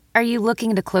finished. Are you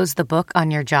looking to close the book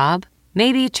on your job?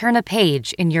 Maybe turn a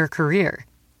page in your career?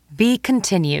 Be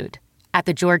continued at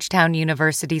the Georgetown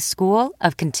University School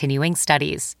of Continuing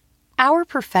Studies. Our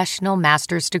professional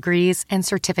master's degrees and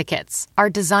certificates are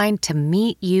designed to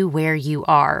meet you where you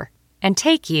are and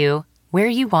take you where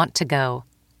you want to go.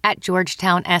 At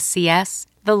Georgetown SCS,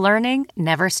 the learning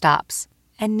never stops,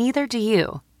 and neither do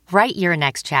you. Write your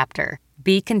next chapter.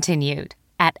 Be continued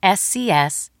at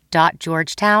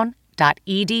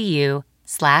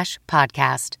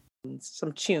scs.georgetown.edu/podcast.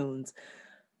 Some tunes.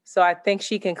 So I think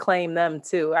she can claim them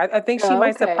too. I think she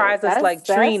might surprise us like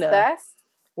Trina,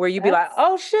 where you'd be like,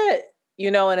 oh shit,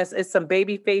 you know, and it's some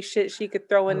baby face shit she could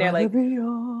throw in there. Like,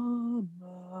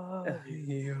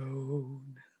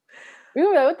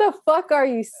 what the fuck are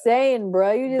you saying,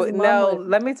 bro? You just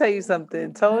let me tell you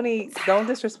something. Toni, don't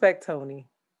disrespect Toni.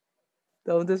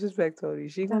 Don't disrespect Toni.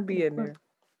 She gonna be in there.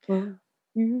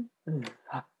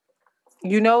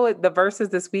 You know, the verses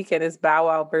this weekend is Bow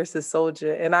Wow versus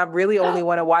Soulja, and I really only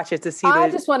want to watch it to see. I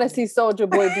just want to see Soulja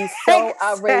Boy be so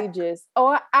outrageous.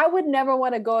 Oh, I would never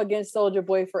want to go against Soulja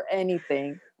Boy for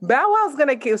anything. Bow Wow's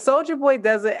gonna kill. Soulja Boy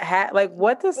doesn't have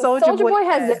what does Soulja Boy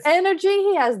has the energy.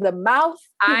 He has the mouth.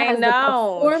 I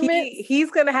know. He's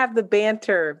gonna have the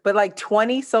banter, but like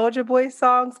 20 Soulja Boy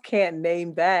songs can't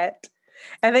name that.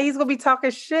 And then he's gonna be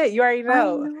talking shit. You already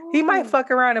know. He might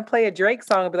fuck around and play a Drake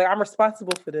song and be like, "I'm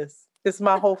responsible for this. This is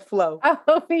my whole flow." I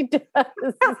hope he does.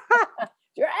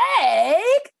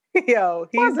 Drake. Yo,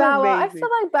 he's Bow Wow. amazing. I feel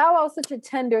like Bow Wow is such a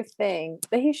tender thing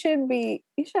that he should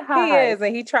hide. He is,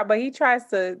 and he tries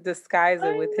to disguise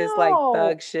it with his like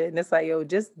thug shit. And it's like, yo,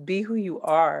 just be who you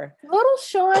are. Little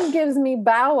Sean gives me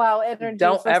Bow Wow energy.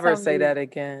 Don't ever say that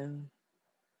again.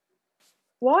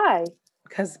 Why?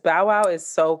 Because Bow Wow is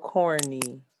so corny.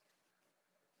 No,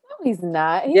 he's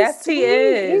not. Yes, he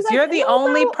is. You're the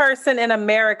only person in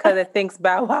America that thinks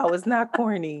Bow Wow is not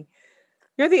corny.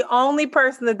 You're the only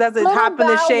person that doesn't hop in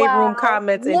the shade room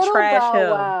comments and trash him.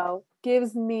 Bow Wow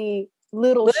gives me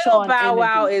little Sean Bow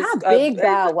Wow energy. is not big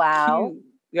Bow Wow. Cute.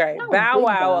 Right. Bow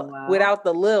Wow without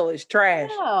the lil is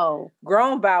trash. No.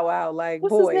 Grown Bow Wow, like,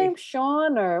 what's his name?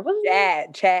 Sean or what's his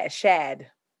name? Shad.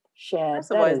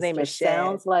 First of all, his name is Shad.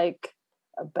 Sounds like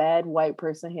a bad white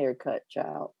person haircut,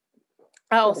 child.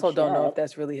 I also don't know if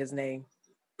that's really his name.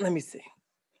 Let me see.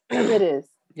 It is.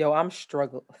 Yo, I'm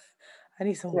struggling. I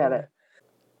need some water.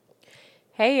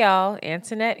 Hey y'all,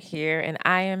 Antoinette here, and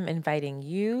I am inviting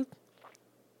you.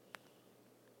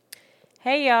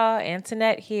 Hey y'all,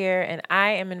 Antoinette here, and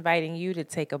I am inviting you to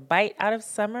take a bite out of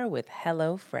summer with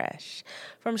HelloFresh.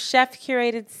 From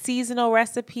chef-curated seasonal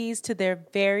recipes to their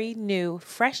very new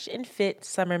fresh and fit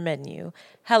summer menu,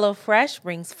 HelloFresh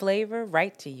brings flavor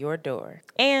right to your door.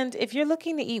 And if you're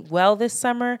looking to eat well this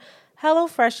summer,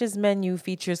 HelloFresh's menu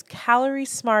features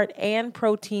calorie-smart and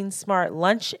protein-smart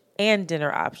lunch and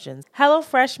dinner options.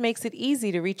 HelloFresh makes it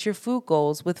easy to reach your food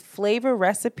goals with flavor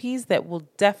recipes that will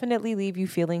definitely leave you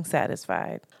feeling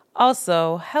satisfied.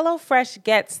 Also, HelloFresh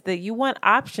gets that you want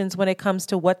options when it comes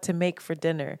to what to make for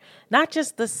dinner, not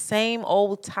just the same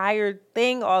old tired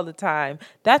thing all the time.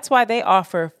 That's why they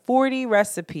offer 40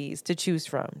 recipes to choose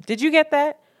from. Did you get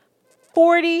that?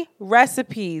 40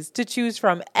 recipes to choose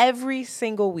from every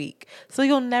single week. So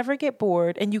you'll never get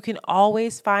bored and you can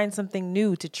always find something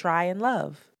new to try and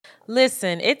love.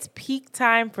 Listen, it's peak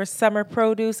time for summer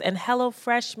produce, and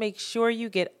HelloFresh makes sure you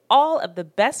get all of the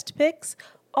best picks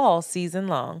all season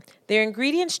long. Their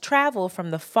ingredients travel from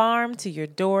the farm to your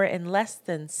door in less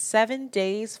than 7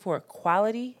 days for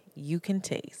quality you can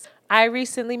taste. I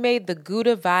recently made the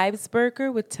Gouda Vibes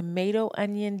burger with tomato,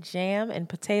 onion, jam, and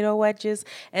potato wedges,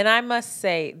 and I must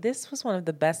say, this was one of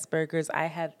the best burgers I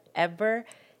have ever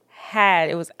had.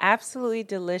 It was absolutely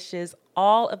delicious.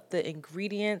 All of the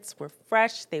ingredients were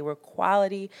fresh, they were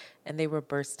quality, and they were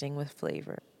bursting with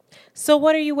flavor. So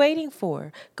what are you waiting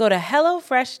for? Go to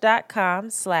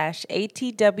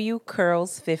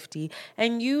HelloFresh.com/ATWCurls50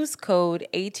 and use code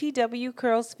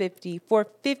ATWCurls50 for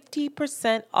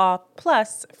 50% off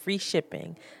plus free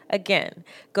shipping. Again,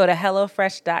 go to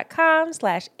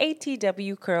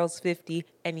HelloFresh.com/ATWCurls50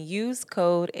 and use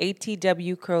code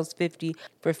ATWCurls50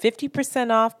 for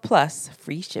 50% off plus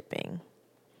free shipping.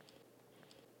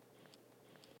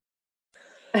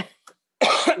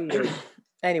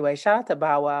 Anyway, shout out to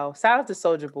Bow Wow. Shout out to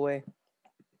Soulja Boy.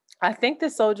 I think the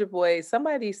Soulja Boy,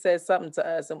 somebody said something to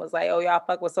us and was like, oh, y'all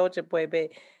fuck with Soulja Boy,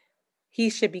 but he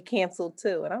should be canceled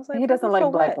too. And I was like, he doesn't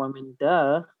like black what? women.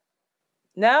 Duh.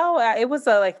 No, it was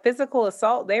a like physical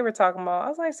assault they were talking about. I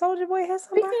was like, Soulja Boy has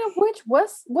somebody. Speaking of which,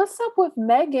 what's up with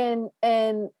Megan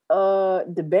and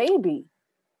the baby?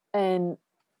 And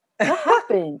what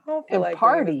happened? And like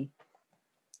Party.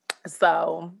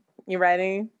 So you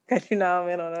ready? Because you know I'm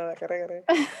in on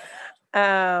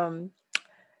it.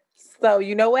 So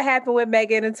you know what happened with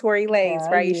Megan and Tory Lanez,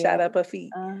 right? You shot up her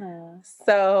feet.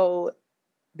 So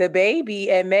the baby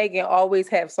and Megan always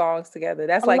have songs together.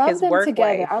 That's like his work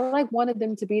together. wife. I like wanted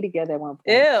them to be together at one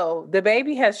point. Ew. The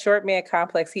baby has short man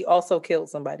complex. He also killed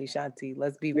somebody, Shanti.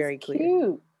 Let's be very clear.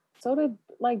 Cute. So did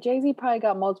Jay-Z probably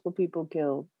got multiple people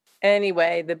killed.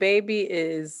 Anyway, the baby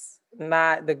is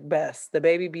not the best. The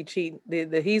baby be cheating.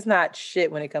 He's not shit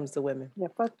when it comes to women. Yeah,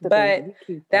 fuck the baby.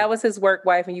 Cute, that was his work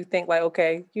wife, and you think like,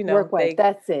 okay, you know, work wife.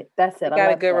 That's it. They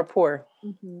got a good rapport.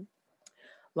 Mm-hmm.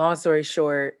 Long story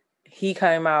short, he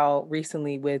came out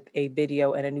recently with a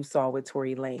video and a new song with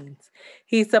Tory Lanez.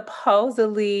 He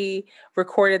supposedly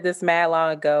recorded this mad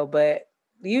long ago, but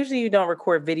usually you don't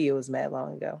record videos mad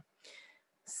long ago.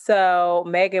 So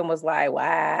Megan was like,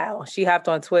 wow. She hopped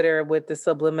on Twitter with the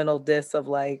subliminal diss of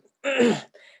like,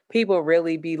 people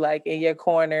really be like in your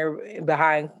corner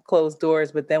behind closed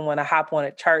doors, but then want to hop on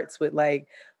the charts with like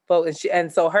vote.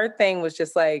 And so her thing was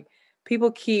just like,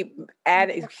 people keep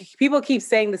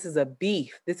saying this is a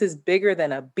beef. This is bigger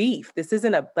than a beef. This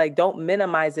isn't a, like, don't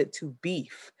minimize it to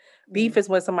beef. Beef is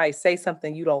when somebody says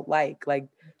something you don't like. Like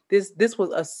this was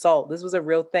assault. This was a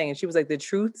real thing. And she was like, the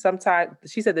truth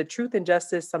and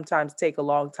justice sometimes take a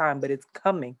long time, but it's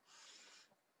coming.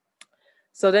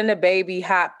 So then the baby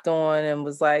hopped on and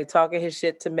was like talking his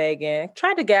shit to Megan,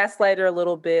 tried to gaslight her a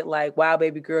little bit, like, wow,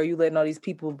 baby girl, you letting all these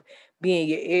people be in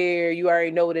your ear. You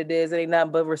already know what it is. It ain't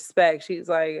nothing but respect. She's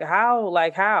like, how?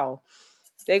 Like, how?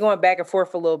 They going back and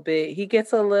forth a little bit. He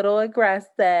gets a little aggressive,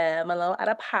 a little out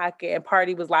of pocket. And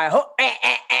Party was like, hold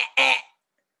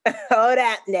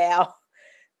up now.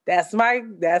 That's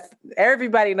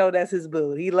everybody know that's his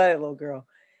boo. He love it, little girl.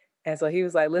 And so he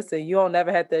was like, listen, you don't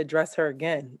never have to address her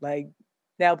again. Like,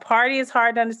 now Party is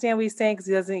hard to understand what he's saying because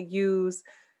he doesn't use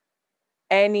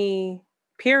any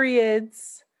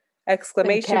periods,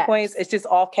 exclamation points. It's just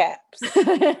all caps.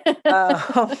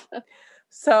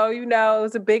 So, you know, it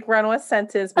was a big run-on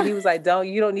sentence, but he was like,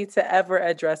 you don't need to ever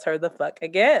address her the fuck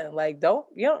again. Like, you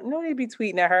don't need to be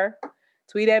tweeting at her.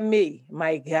 Tweet at me,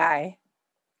 my guy.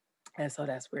 And so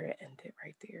that's where it ended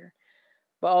right there.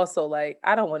 But also, like,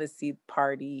 I don't want to see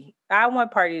Party. I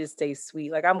want Party to stay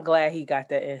sweet. Like, I'm glad he got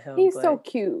that in him. He's so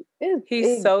cute.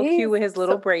 He's so cute with his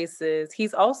little braces.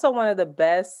 He's also one of the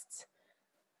best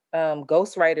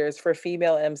ghostwriters for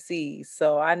female MCs.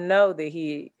 So I know that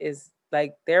he is,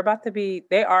 like, they're going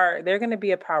to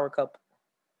be a power couple.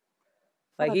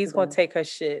 Like, he's going to take her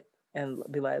shit and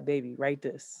be like, baby, write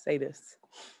this, say this.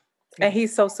 And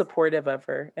he's so supportive of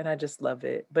her, and I just love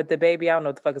it. But the baby, I don't know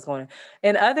what the fuck is going on.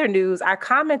 In other news, I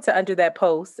commented under that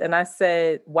post, and I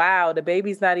said, wow, the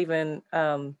baby's not even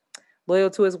loyal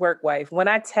to his work wife. When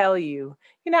I tell you,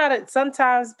 you know how that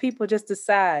sometimes people just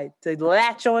decide to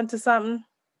latch on to something?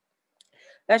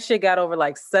 That shit got over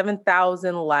like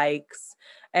 7,000 likes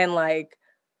and like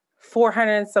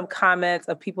 400 and some comments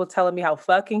of people telling me how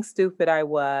fucking stupid I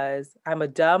was. I'm a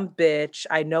dumb bitch.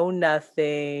 I know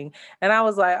nothing. And I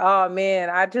was like, oh man,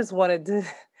 I just wanted to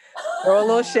throw a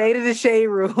little shade in the shade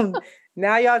room.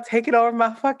 Now y'all taking over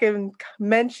my fucking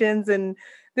mentions, and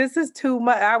this is too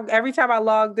much. Every time I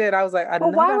logged in, I was like,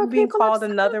 I'm being called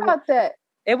another one. That?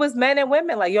 It was men and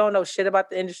women. Like, you don't know shit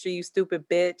about the industry, you stupid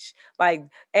bitch. Like,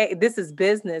 hey, this is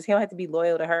business. He don't have to be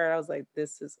loyal to her. I was like,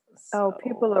 this is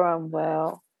people are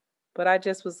unwell. But I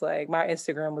just was like, my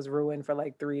Instagram was ruined for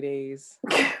like 3 days.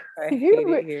 I hate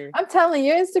it here. I'm telling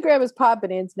you, your Instagram is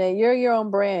popping, Internet. You're your own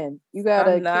brand. You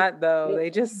gotta. I'm not though. They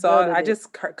just saw it. I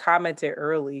just commented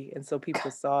early, and so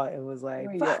people saw it. It was like,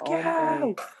 fuck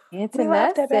you,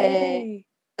 Internet. They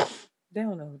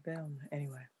don't know.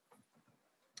 Anyway.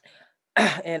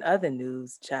 In other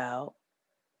news, child,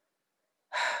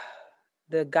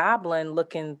 the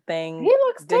goblin-looking thing. He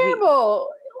looks terrible.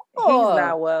 He's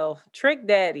not well. Trick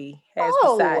Daddy has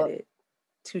decided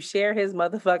to share his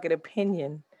motherfucking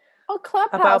opinion on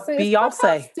Clubhouse about Beyonce.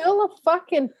 Clubhouse still a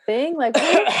fucking thing? Like,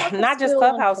 not just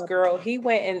Clubhouse, girl. He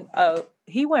went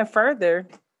further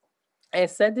and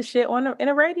said the shit in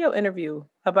a radio interview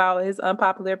about his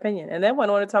unpopular opinion, and then went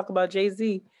on to talk about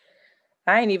Jay-Z.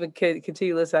 I ain't even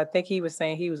continue to listen. I think he was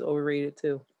saying he was overrated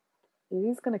too.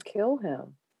 He's gonna kill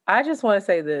him. I just want to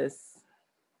say this.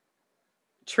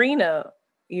 Trina,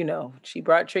 you know, she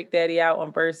brought Trick Daddy out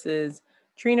on Versus.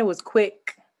 Trina was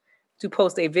quick to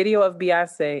post a video of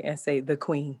Beyonce and say the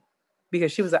queen,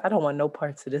 because she was like, I don't want no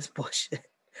parts of this bullshit.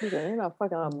 You're not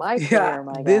fucking on my career,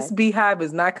 my guy. This beehive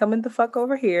is not coming the fuck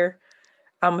over here.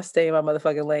 I'm gonna stay in my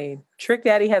motherfucking lane. Trick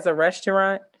Daddy has a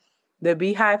restaurant. The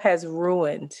beehive has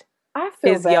ruined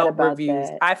his Yelp reviews.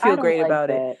 That. I feel great about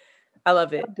it. I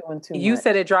love it. You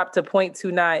said it dropped to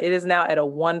 0.29. It is now at a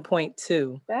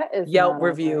 1.2. That is Yelp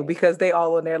review, because they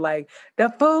all in there like, the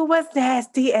food was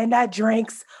nasty and the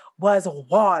drinks was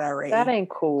watery. That ain't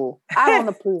cool. I don't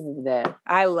approve of that.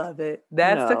 I love it.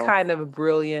 That's the kind of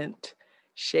brilliant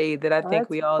shade that I think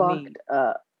we all need.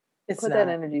 Put that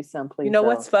energy someplace. You know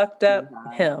what's fucked up?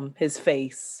 Him, his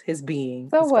face, his being.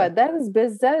 So what? That is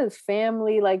business. That is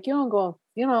family. Like, you don't go,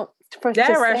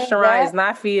 that restaurant is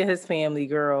not feeding his family,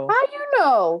 girl. How you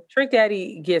know? Trick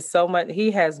Daddy gets so much.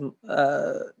 He has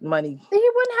money.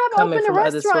 He wouldn't have opened a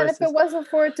restaurant if it wasn't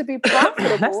for it to be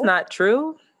profitable. That's not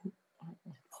true.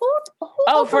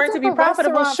 For it to be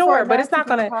profitable, sure, but it's not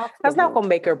gonna. That's not gonna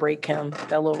make or break him.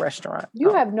 That little restaurant.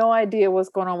 You have no idea what's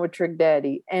going on with Trick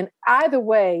Daddy, and either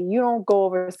way, you don't go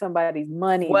over somebody's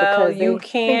money. Well, because you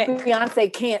can't.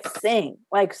 Beyonce can't sing.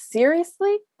 Like,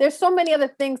 seriously, there's so many other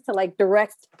things to like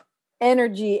direct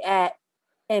energy at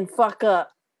and fuck up.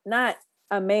 Not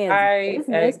a man's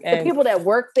business. The people that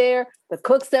work there, the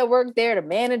cooks that work there, the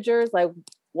managers. Like,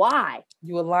 why?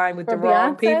 You align with the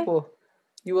wrong people.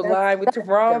 You align with the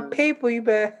wrong people. You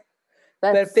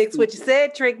better fix what you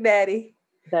said, Trick Daddy.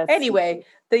 Anyway,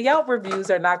 the Yelp reviews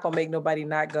are not going to make nobody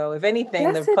not go. If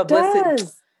anything, the publicity.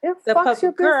 Does. It fucks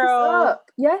your business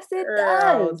up. Yes, it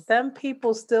does. Them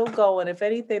people still going. If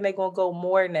anything, they're going to go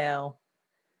more now.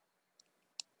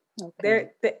 Okay.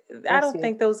 I don't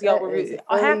think those Yelp reviews,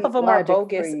 half of them are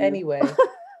bogus anyway.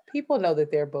 People know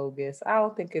that they're bogus. I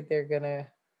don't think that they're going to.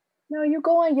 No, you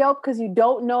go on Yelp because you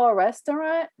don't know a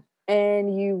restaurant.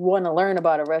 And you want to learn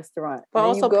about a restaurant. But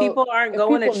also, people aren't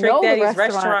going to Trick Daddy's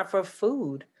restaurant for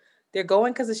food. They're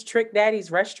going because it's Trick Daddy's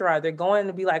restaurant. They're going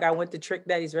to be like, I went to Trick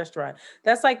Daddy's restaurant.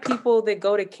 That's like people that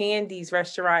go to Candy's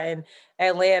restaurant in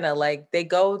Atlanta. Like, they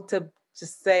go to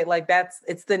just say, like,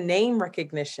 it's the name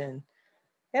recognition.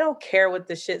 They don't care what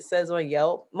the shit says on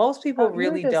Yelp. Most people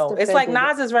really don't. It's like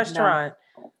Nas's restaurant.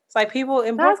 No. It's like people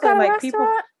in Brooklyn, like people.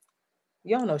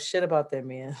 You don't know shit about that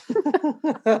man.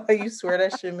 You swear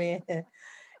that's your man?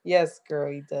 Yes,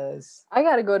 girl, he does. I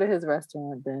got to go to his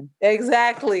restaurant then.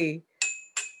 Exactly.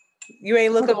 You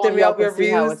ain't look up them Yelp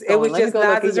reviews. It was just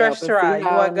Nas's restaurant. You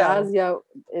want to go?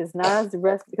 It's Nas's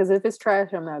restaurant. Because if it's trash,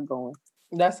 I'm not going.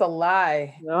 That's a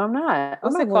lie. No, I'm not.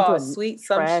 What's it called? Sweet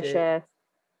some shit. Ass.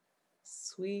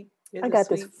 Sweet. I got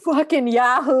this fucking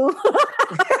Yahoo.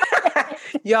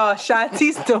 Y'all,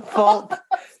 Shanti's default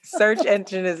search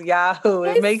engine is Yahoo.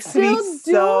 It makes me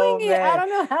so mad. I don't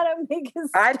know how to make it.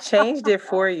 I changed it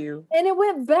for you. And it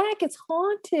went back. It's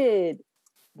haunted.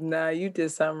 Nah, you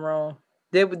did something wrong.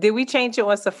 Did we change it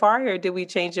on Safari or did we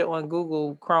change it on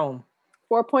Google Chrome?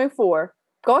 4.4.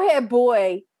 Go ahead,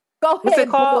 boy. What's it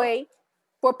called? Boy.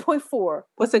 4.4.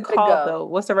 What's it called though?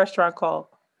 What's the restaurant called?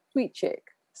 Sweet Chick.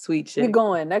 Sweet Chick. We're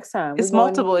going next time. It's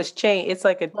multiple. It's chain. It's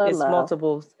like it's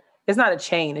multiple. It's not a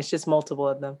chain. It's just multiple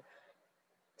of them.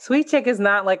 Sweet Chick is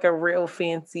not like a real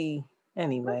fancy.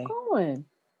 Anyway, I'm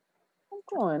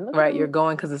going. Look right, you're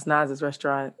going because it's Nas's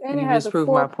restaurant. And you it has just proved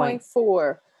my point.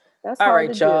 4.4. That's all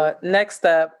right, y'all. Next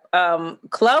up,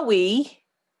 Chloe.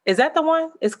 Is that the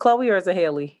one? Is Chloe or is it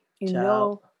Haley?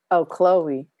 No. Oh,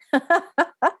 Chloe.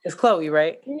 It's Chloe,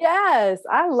 right? Yes,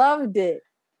 I loved it.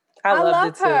 I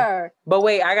loved it too. Her. But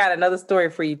wait, I got another story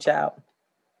for you, child.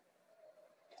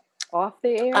 Off the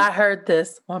air? I heard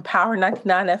this on Power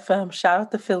 99 FM. Shout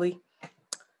out to Philly.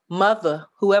 Mother,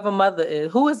 whoever Mother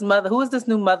is. Who is Mother? Who is this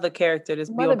new Mother character that's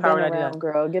be on Power 99? Around,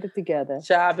 girl, get it together.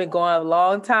 Child, I've been going a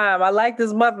long time. I like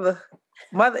this Mother.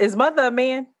 Is Mother a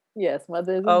man? Yes,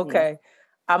 Mother is a okay. man.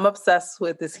 I'm obsessed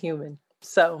with this human.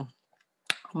 So,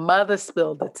 Mother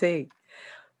spilled the tea.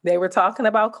 They were talking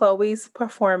about Chloe's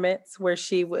performance where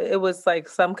it was like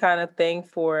some kind of thing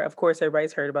for, of course,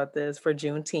 everybody's heard about this, for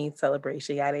Juneteenth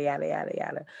celebration, yada, yada, yada,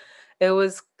 yada. It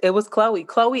was Chloe.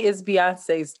 Chloe is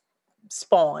Beyonce's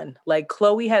spawn. Like,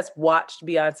 Chloe has watched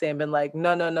Beyonce and been like,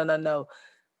 no.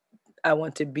 I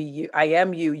want to be you. I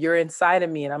am you. You're inside of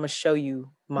me and I'm going to show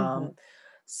you, Mom. Mm-hmm.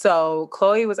 So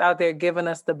Chloe was out there giving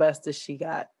us the best that she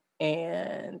got.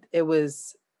 And it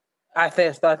was... I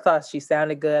thought she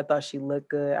sounded good. I thought she looked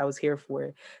good. I was here for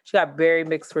it. She got very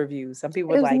mixed reviews. Some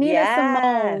people were like, Nina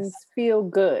Simone's Feel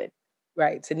Good.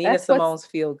 Right. To Nina Simone's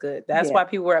Feel Good. That's why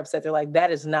people were upset. They're like, that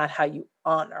is not how you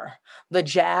honor the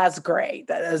jazz great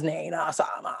that is Nina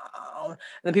Simone. And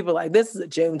then people are like, this is a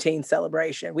Juneteenth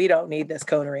celebration. We don't need this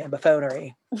conery and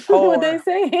buffoonery. What they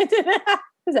say?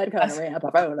 Is that conery and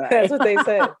buffoonery? That's what they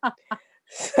said.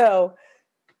 So...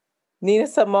 Nina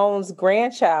Simone's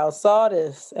grandchild saw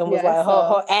this and was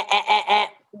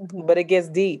but it gets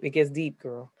deep. It gets deep,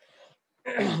 girl.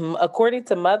 According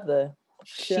to Mother,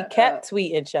 she kept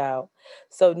tweeting, child.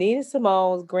 So Nina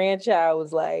Simone's grandchild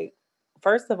was like,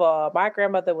 first of all, my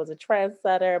grandmother was a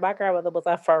trendsetter. My grandmother was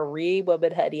a free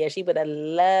woman, honey, and she would have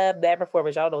loved that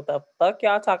performance. Y'all know what the fuck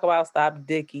y'all talk about. Stop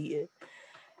dick eating.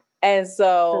 And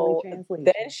so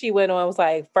then she went on and was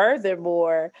like,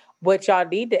 furthermore, what y'all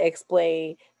need to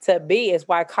explain to me is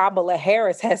why Kamala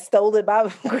Harris has stolen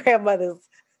my grandmother's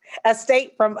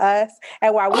estate from us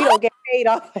and why we don't get paid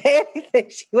off of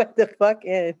anything. She went the fuck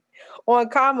in on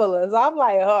Kamala. So I'm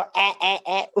like,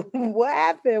 what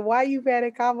happened? Why you mad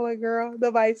at Kamala, girl? The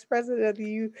vice president of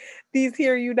these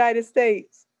here United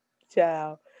States.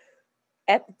 Child.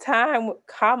 At the time,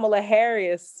 Kamala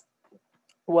Harris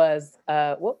was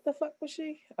what the fuck was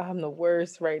she? I'm the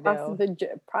worst right now.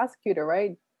 The prosecutor,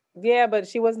 right? Yeah, but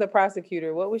she wasn't the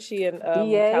prosecutor. What was she in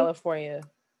California?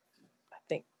 I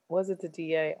think, was it the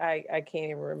DA? I can't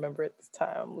even remember at this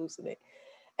time. I'm losing it.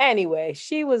 Anyway,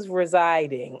 she was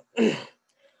residing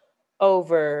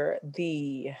over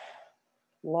the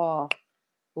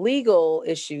legal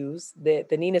issues that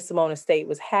the Nina Simone estate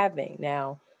was having.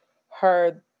 Now,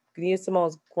 Nina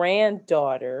Simone's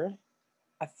granddaughter,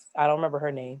 I don't remember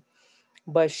her name,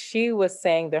 but she was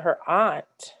saying that her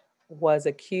aunt was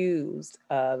accused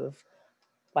of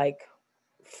like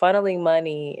funneling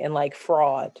money and like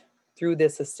fraud through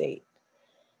this estate.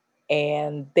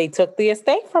 And they took the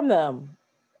estate from them.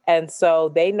 And so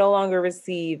they no longer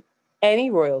receive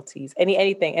any royalties,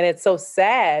 anything. And it's so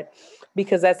sad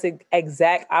because that's the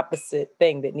exact opposite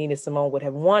thing that Nina Simone would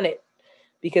have wanted,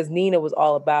 because Nina was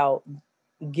all about,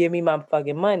 give me my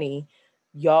fucking money.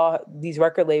 Y'all, these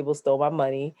record labels stole my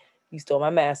money. You stole my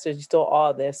masters. You stole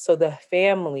all this. So the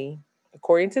family,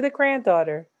 according to the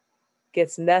granddaughter,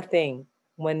 gets nothing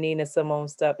when Nina Simone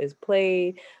stuff is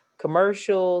played,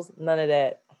 commercials, none of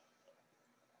that.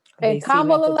 And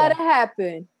Kamala let it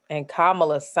happen. And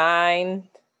Kamala signed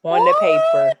on the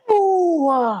paper.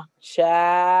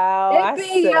 Child,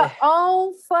 it be your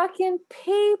own fucking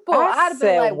people. I'd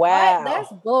be like, wow, what?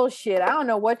 That's bullshit. I don't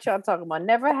know what y'all talking about.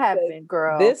 Never happened,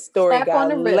 girl. This story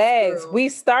got legs. We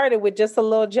started with just a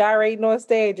little gyrating on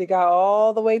stage. It got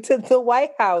all the way to the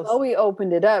White House. Oh, we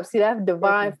opened it up. See, that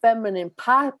divine feminine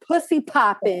pussy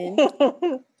popping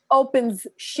opens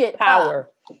shit power.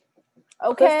 Up.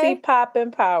 Okay. Pussy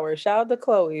popping power. Shout out to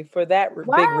Chloe for that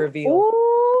big reveal.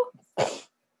 Ooh.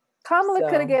 Kamala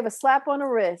could have gave a slap on the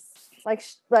wrist, like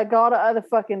all the other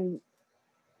fucking.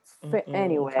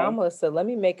 Anyway, Kamala said, "Let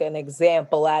me make an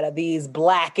example out of these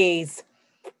blackies."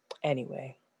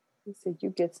 Anyway, he said,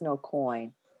 "You gets no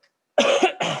coin."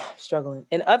 Struggling.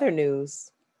 In other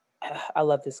news, I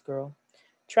love this girl.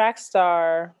 track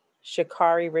star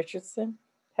Sha'Carri Richardson.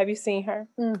 Have you seen her?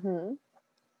 Mm-hmm.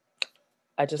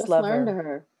 I just love learned her.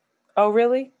 her. Oh,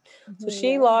 really? So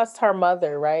she lost her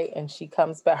mother, right? And she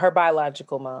comes back, her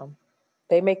biological mom.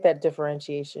 They make that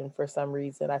differentiation for some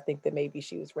reason. I think that maybe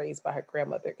she was raised by her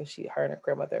grandmother because her and her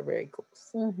grandmother are very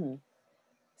close. Mm-hmm.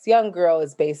 This young girl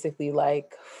is basically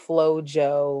like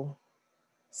FloJo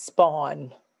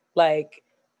spawn. Like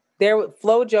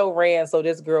FloJo ran so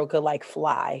this girl could like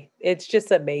fly. It's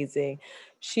just amazing.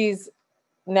 She's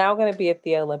now going to be at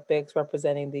the Olympics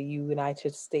representing the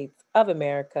United States of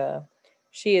America.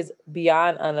 She is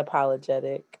beyond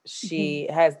unapologetic. She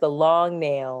has the long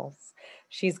nails.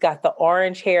 She's got the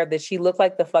orange hair that she looked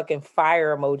like the fucking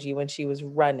fire emoji when she was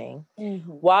running. Mm-hmm.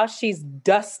 While she's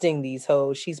dusting these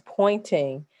hoes, she's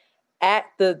pointing at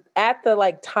the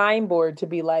like time board to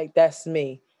be like, that's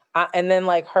me. And then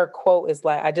like her quote is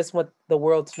like, I just want the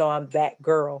world to know I'm that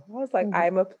girl. I was like,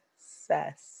 I'm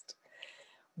obsessed.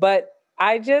 But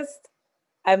I'm just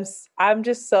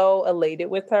so elated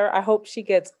with her. I hope she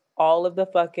gets all of the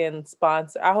fucking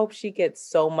sponsor. I hope she gets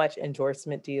so much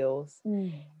endorsement deals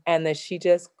and that she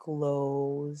just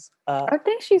glows up. I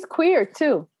think she's queer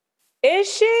too.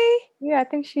 Is she? Yeah, I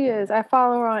think she is. I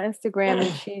follow her on Instagram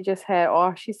and she just had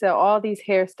she said all these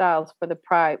hairstyles for the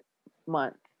Pride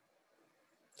Month.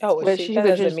 Oh, but that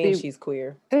doesn't mean she's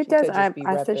queer. It does.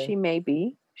 I said she may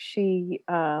be. She,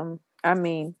 I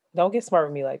mean. Don't get smart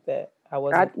with me like that.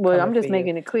 I'm just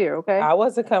making it clear, okay? I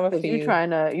wasn't coming for you. You trying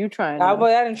to.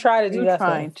 I didn't try to do nothing.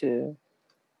 Trying to.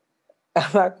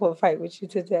 I'm not going to fight with you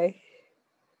today.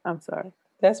 I'm sorry.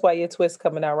 That's why your twist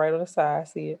coming out right on the side. I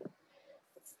see it.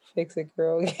 Fix it,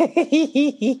 girl.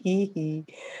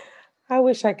 I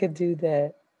wish I could do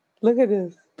that. Look at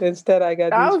this. Instead, I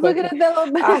got. I was looking at that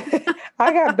little bit.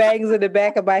 I got bangs in the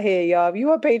back of my head, y'all. If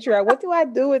you on Patreon, what do I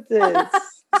do with this?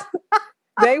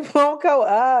 They won't go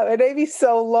up, and they be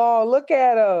so long. Look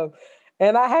at them.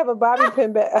 And I have a bobby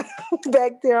pin back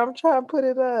there. I'm trying to put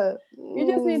it up. You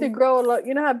just need to grow a lot.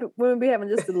 You know how women be having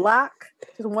just a lock,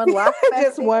 just one lock,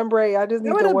 just one braid. I just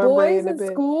need the one braid in the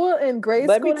bed. School in grade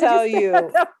Let school. me tell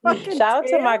you. Shout out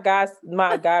to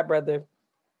my god brother.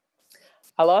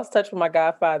 I lost touch with my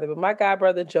godfather, but my god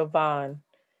brother Jovan,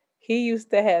 he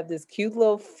used to have this cute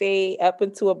little fade up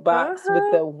into a box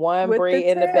with the one braid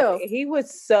in the back. He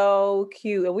was so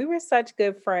cute, and we were such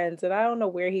good friends. And I don't know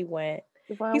where he went.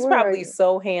 He's probably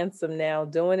so handsome now,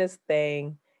 doing his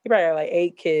thing. He probably got like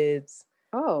 8 kids.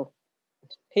 Oh,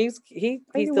 he's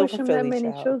still from Philly. That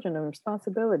many children and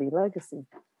responsibility, legacy.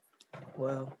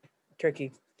 Well,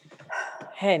 tricky.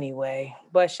 Anyway,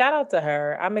 but shout out to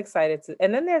her. I'm excited to.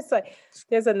 And then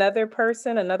there's another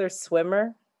person, another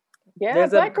swimmer. Yeah,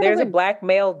 there's a black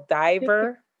male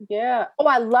diver. Yeah. Oh,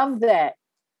 I love that.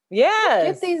 Yeah.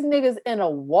 Get these niggas in a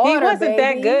water. He wasn't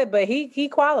that good, but he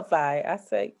qualified. I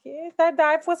said, yeah, that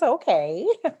dive was okay.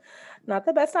 Not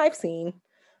the best I've seen.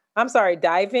 I'm sorry,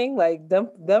 diving, like them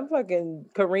fucking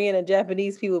Korean and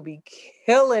Japanese people be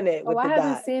killing it with the dive. I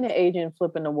haven't seen an Asian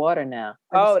flip in the water now.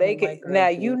 They can now.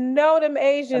 You know them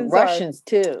Asians, and Russians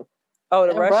too. Oh,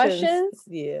 the Russians.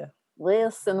 Yeah.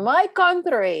 Listen, my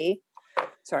country.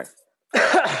 Sorry.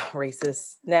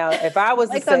 Racist. Now, if I was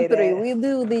to say that, we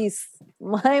do these.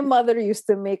 My mother used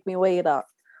to make me wake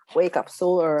up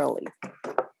so early.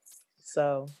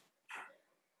 So,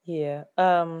 yeah.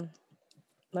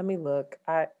 Let me look.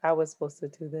 I was supposed to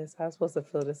do this. I was supposed to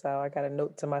fill this out. I got a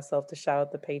note to myself to shout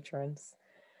out the patrons,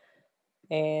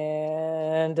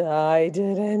 and I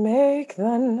didn't make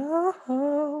the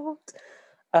note.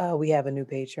 We have a new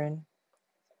patron.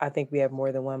 I think we have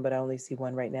more than one, but I only see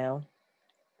one right now.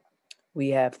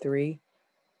 We have 3.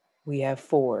 We have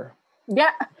 4.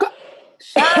 Yeah.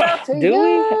 Shout out to Do you.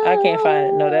 we? I can't find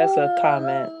it. No, that's a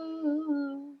comment.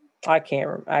 I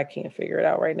can't figure it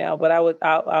out right now, but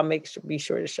I'll be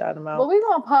sure to shout them out. Well, we're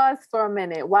gonna pause for a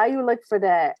minute while you look for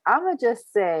that. I'm gonna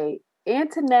just say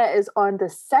Antoinette is on the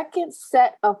 2nd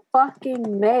set of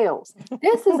fucking nails.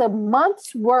 This is a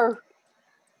month's worth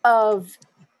of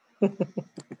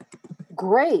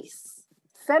grace,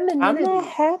 femininity. I'm not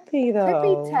happy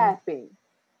though. Tippy tapping.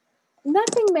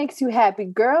 Nothing makes you happy,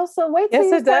 girl. So wait till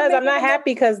yes, it does. I'm not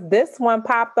happy because this one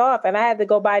popped off and I had to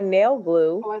go buy nail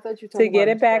glue to get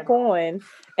it back on.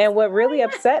 And what really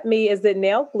upset me is that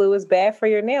nail glue is bad for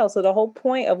your nails. So the whole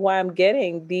point of why I'm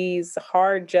getting these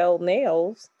hard gel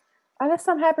nails. I let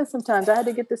something happen sometimes. I had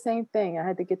to get the same thing. I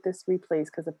had to get this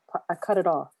replaced because I cut it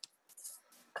off.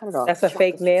 That's a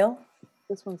fake nail?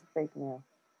 This one's a fake nail.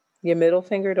 Your middle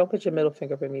finger? Don't put your middle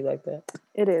finger for me like that.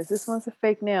 It is. This one's a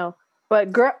fake nail.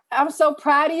 But girl, I'm so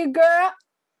proud of you, girl.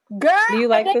 Girl, do you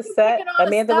like the set?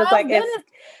 Amanda was like,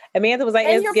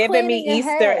 it's giving me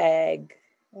Easter egg.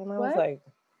 And I was like,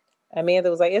 Amanda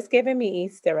was like, it's giving me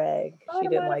Easter egg. She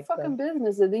didn't like fucking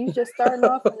business. Are you just starting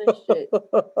off on this shit?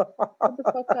 What the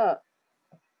fuck up?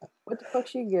 What the fuck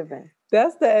she giving?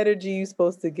 That's the energy you're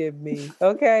supposed to give me.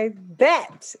 Okay?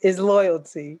 That is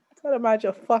loyalty. Talk about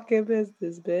your fucking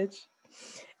business, bitch.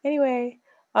 Anyway,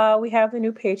 we have the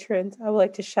new patrons. I would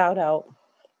like to shout out.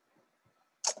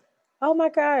 Oh my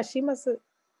gosh, she must have.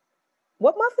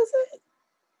 What month is it?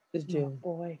 It's June.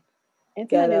 Oh boy.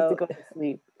 Anthony needs to go to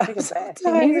sleep. Take a bath.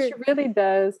 She really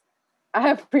does.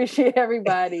 I appreciate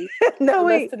everybody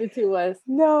listening to us.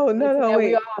 No, wait.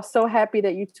 We are so happy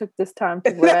that you took this time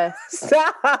to rest.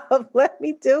 Stop. Let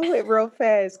me do it real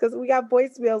fast because we got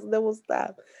voicemails and then we'll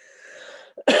stop.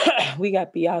 We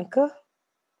got Bianca.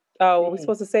 Oh, are we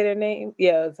supposed to say their name?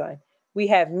 Yeah, it's fine. We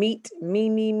have Meet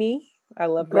Me. I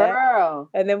love that. Girl.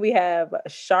 And then we have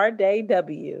Sharday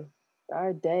W.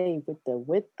 Sharday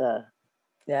with the.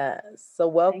 Yes. So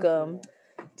welcome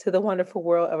to the wonderful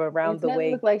world of Around the Way.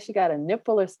 It look like she got a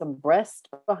nipple or some breast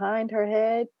behind her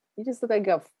head. You just look like you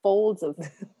got folds of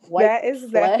white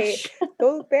flesh.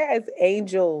 That is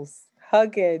angels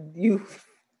hugging you,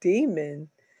 demon.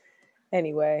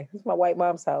 Anyway, it's my white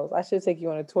mom's house. I should take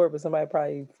you on a tour, but somebody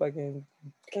probably fucking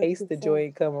case the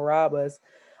joint, come rob us.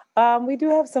 We do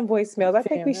have some voicemails. I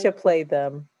think we should play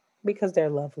them because they're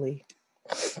lovely.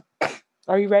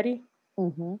 Are you ready?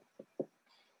 Mm-hmm.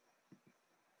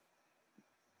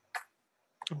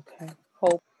 Okay.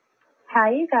 Hope.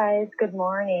 Hi, you guys. Good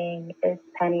morning. It's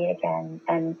Penny again,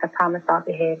 and I promise I'll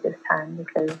behave this time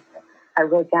because I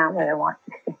wrote down what I want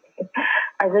to say.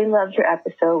 I really loved your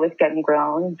episode with Getting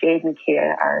Grown. Jade and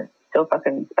Kia are so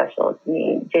fucking special to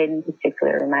me. Jade in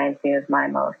particular reminds me of my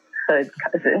most hood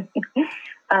cousin.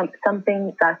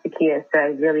 Something Dr. Kia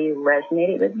said really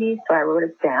resonated with me, so I wrote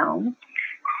it down.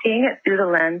 Seeing it through the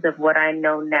lens of what I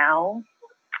know now.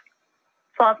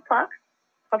 12 o'clock?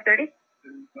 12:30?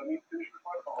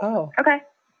 Oh. Okay.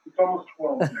 It's almost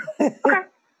 12 now. Okay.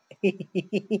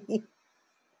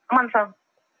 I'm on the phone.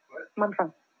 I'm on the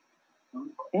phone.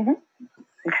 Mm-hmm.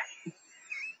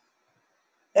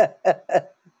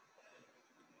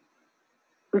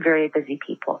 We're very busy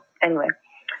people. Anyway,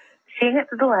 seeing it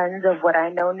through the lens of what I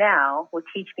know now will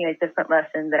teach me a different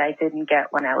lesson that I didn't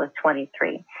get when I was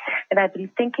 23. And I've been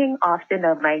thinking often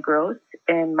of my growth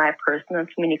in my personal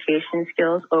communication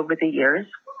skills over the years.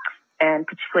 And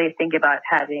particularly think about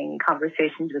having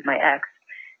conversations with my ex.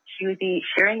 She would be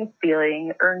sharing a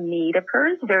feeling or need of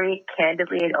hers very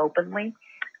candidly and openly,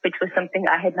 which was something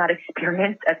I had not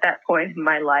experienced at that point in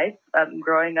my life.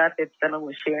 Growing up, if someone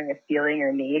was sharing a feeling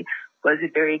or need, was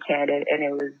it very candid, and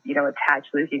it was, attached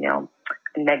with, a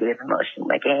negative emotion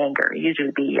like anger,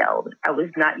 usually be yelled. I was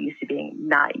not used to being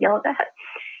not yelled at.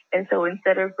 And so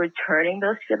instead of returning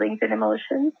those feelings and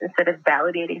emotions, instead of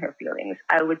validating her feelings,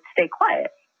 I would stay quiet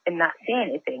and not say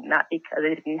anything, not because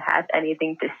I didn't have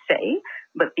anything to say,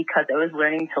 but because I was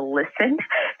learning to listen,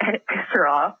 and it pissed her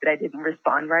off that I didn't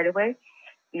respond right away.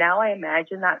 Now I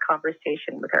imagine that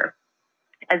conversation with her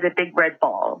as a big red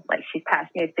ball. Like she passed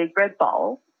me a big red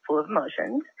ball full of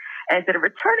emotions, and instead of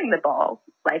returning the ball,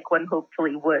 like one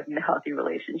hopefully would in a healthy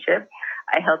relationship,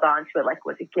 I held on to it like it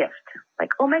was a gift.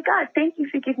 Like, oh my God, thank you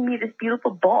for giving me this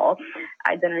beautiful ball.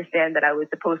 I didn't understand that I was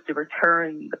supposed to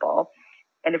return the ball.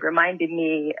 And it reminded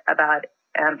me about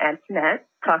Antoinette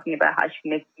talking about how she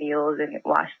makes meals and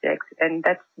wash sticks. And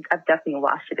I've definitely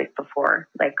washed a dick before.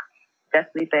 Like,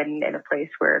 definitely been in a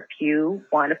place where if you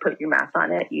want to put your mouth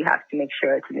on it, you have to make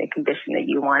sure it's in the condition that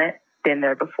you want it. Been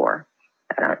there before.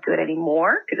 I don't do it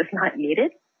anymore because it's not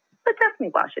needed. But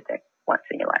definitely wash a dick once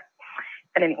in your life.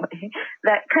 And anyway,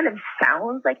 that kind of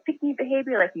sounds like picky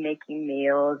behavior, like making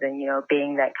meals and,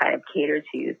 being that kind of cater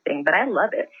to you thing. But I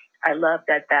love it. I love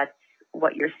that that's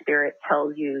what your spirit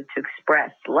tells you to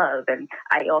express love. And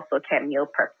I also can meal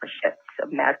prep for shit, so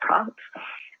mad props.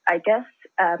 I guess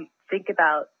think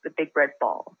about the big red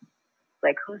ball.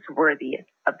 Like, who's worthy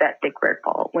of that big red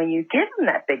ball? When you give them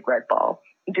that big red ball,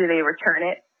 do they return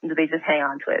it? Do they just hang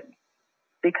on to it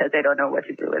because they don't know what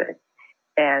to do with it?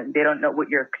 And they don't know what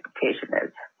your expectation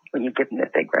is when you give them the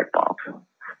big red ball.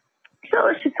 So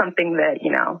it's just something that,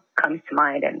 comes to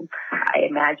mind. And I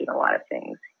imagine a lot of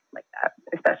things like that,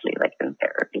 especially like in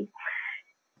therapy.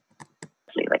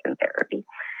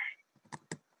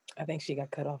 I think she got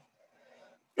cut off.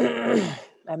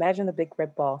 Imagine the big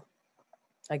red ball.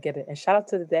 I get it. And shout out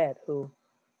to the dad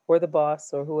or the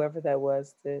boss or whoever that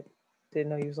was that didn't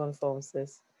know he was on the phone with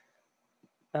sis.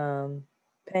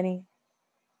 Penny.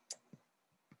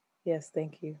 Yes,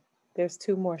 thank you. There's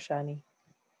two more, Shani.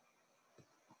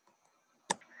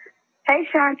 Hey,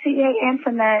 Shanti. Hey,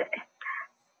 Antoinette.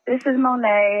 This is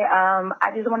Monet.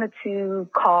 I just wanted to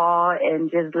call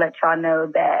and just let y'all know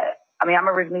that, I'm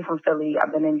originally from Philly.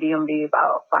 I've been in DMV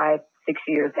about 5-6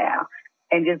 years now.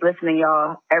 And just listening to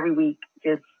y'all every week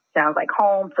just sounds like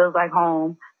home, feels like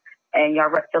home. And y'all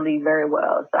rep Philly very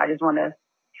well. So I just want to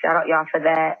shout out y'all for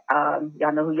that.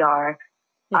 Y'all know who y'all are.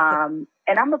 And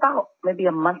I'm about maybe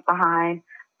a month behind.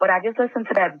 But I just listened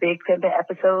to that Big Pimpin'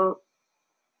 episode.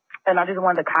 And I just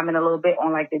wanted to comment a little bit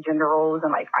on like the gender roles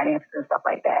and like finances and stuff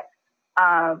like that.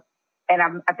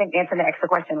 And I think Antoinette asked the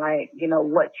question like,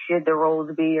 what should the roles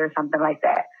be or something like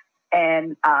that.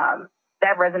 And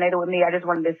that resonated with me. I just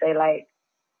wanted to say like,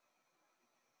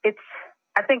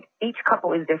 I think each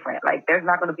couple is different. Like there's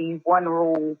not going to be one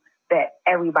rule that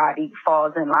everybody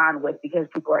falls in line with because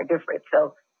people are different.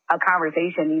 So a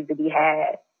conversation needs to be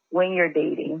had when you're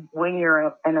dating, when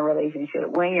you're in a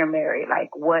relationship, when you're married.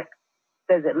 Like what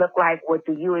does it look like? What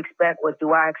do you expect? What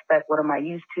do I expect? What am I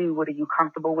used to? What are you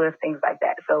comfortable with? Things like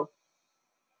that. So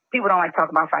people don't like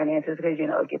talking about finances because,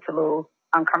 it gets a little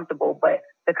uncomfortable, but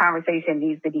the conversation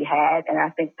needs to be had. And I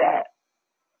think that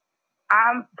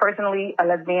I'm personally a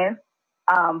lesbian,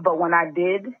 but when I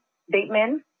did date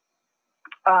men,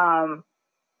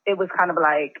 it was kind of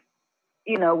like,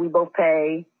 we both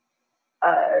pay,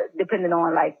 depending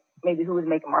on like maybe who was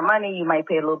making more money, you might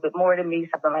pay a little bit more than me,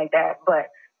 something like that. But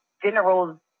gender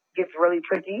roles gets really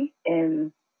tricky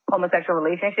in homosexual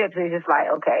relationships. It's just like,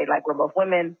 okay, like we're both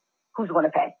women, who's going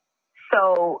to pay?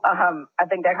 So I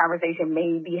think that conversation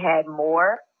may be had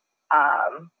more.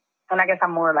 And I guess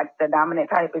I'm more like the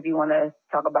dominant type if you want to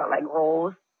talk about like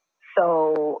roles.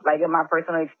 So like in my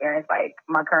personal experience, like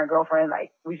my current girlfriend,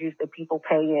 like was used to people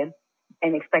paying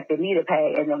and expected me to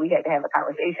pay. And then we had to have a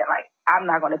conversation. Like I'm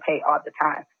not going to pay all the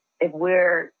time. If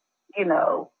we're,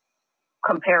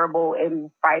 comparable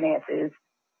in finances,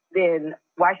 then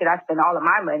why should I spend all of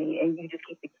my money and you just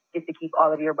get to keep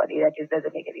all of your money? That just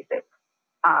doesn't make any sense.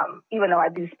 Even though I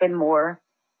do spend more,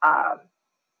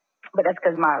 but that's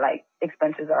because my like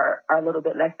expenses are a little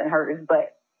bit less than hers.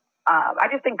 But I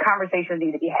just think conversations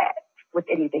need to be had with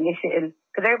anything. It shouldn't,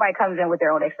 because everybody comes in with their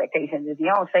own expectations. If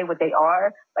you don't say what they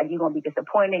are, like you're gonna be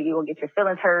disappointed, you're gonna get your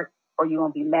feelings hurt, or you're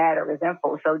gonna be mad or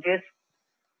resentful. So just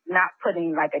not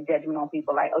putting like a judgment on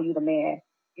people like, oh, you the man,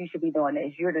 you should be doing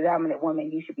this. You're the dominant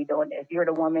woman, you should be doing this. You're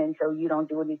the woman, so you don't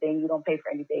do anything, you don't pay for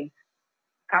anything.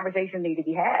 Conversations need to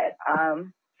be had.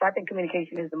 So I think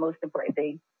communication is the most important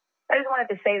thing. I just wanted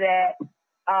to say that.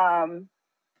 And,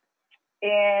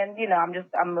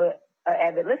 I'm an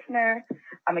avid listener.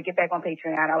 I'm going to get back on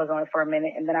Patreon. I was on it for a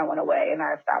minute and then I went away and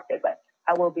I stopped it. But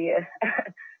I will be a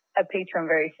patron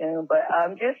very soon. But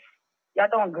y'all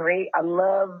doing great. I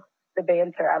love the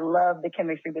banter. I love the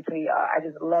chemistry between y'all. I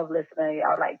just love listening to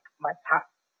y'all like my top.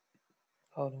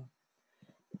 Hold on.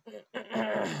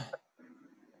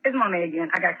 It's Monet again.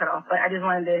 I got cut off, but I just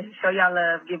wanted to show y'all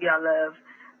love, give y'all love.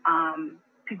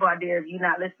 People out there, if you're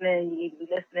not listening, you need to be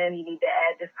listening. You need to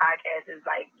add this podcast as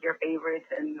like your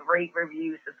favorites and rate,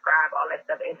 review, subscribe, all that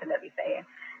stuff the internet be saying.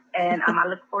 And I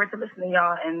look forward to listening to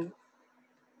y'all and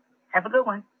have a good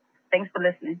one. Thanks for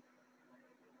listening.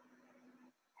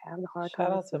 Have the hard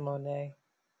Shout out to Monet.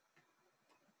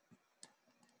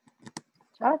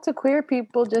 Shout out to queer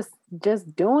people just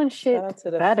doing shit Shout out to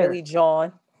the better. Philly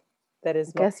John. That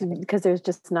is, I guess because there's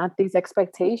just not these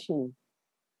expectations.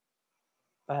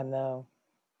 I know.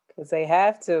 Because they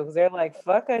have to. Because they're like,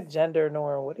 fuck a gender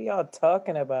norm. What are y'all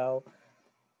talking about?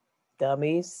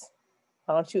 Dummies.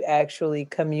 Why don't you actually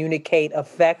communicate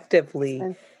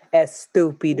effectively as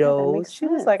stupidos? She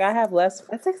was like, I have less.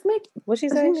 What'd she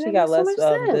say? She got less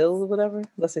bills or whatever?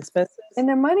 Less expenses? And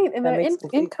their money and their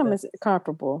income is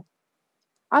comparable.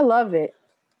 I love it.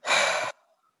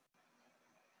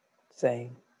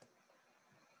 Same.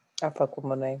 I fuck with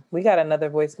Monet. We got another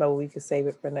voicemail. We could save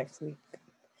it for next week.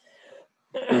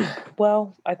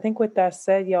 Well, I think with that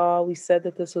said, y'all, we said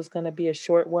that this was going to be a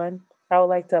short one. I would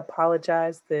like to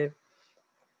apologize that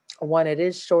one, it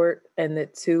is short, and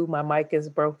that two, my mic is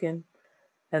broken,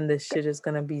 and this shit is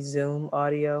going to be Zoom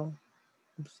audio.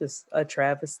 It's just a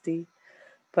travesty.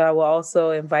 But I will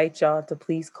also invite y'all to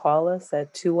please call us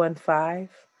at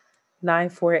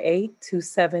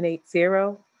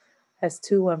 215-948-2780. That's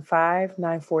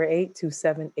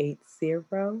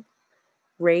 215-948-2780.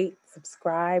 Rate,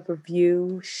 subscribe,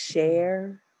 review,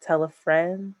 share, tell a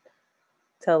friend,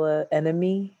 tell an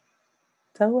enemy,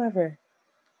 tell whoever.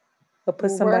 But put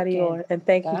somebody on. And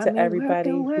thank you to everybody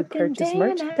who purchased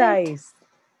merchandise.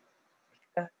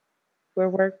 We're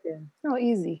working. No,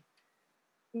 easy.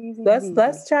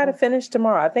 Let's try to finish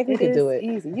tomorrow. I think we could do it.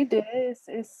 Easy. You did it.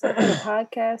 It's put a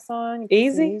podcast on. You put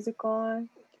Easy. some music on.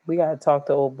 We gotta talk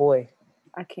to old boy.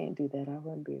 I can't do that. I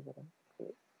wouldn't be able to.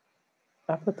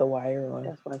 I put the wire on.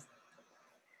 That's what all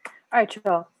right,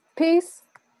 y'all. Peace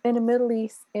in the Middle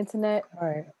East, internet. All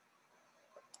right.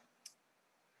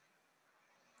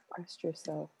 Rest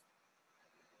yourself.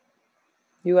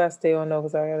 You gotta stay on though,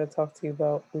 because I gotta talk to you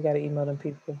about. We gotta email them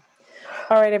people.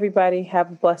 All right, everybody.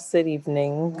 Have a blessed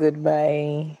evening.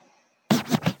 Goodbye.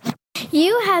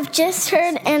 You have just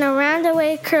heard an Around the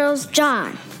Way Curls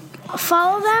John.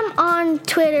 Follow them on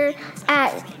Twitter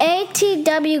at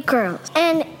ATW Curls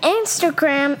and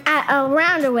Instagram at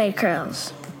Around the Way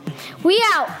Curls. We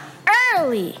out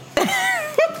early.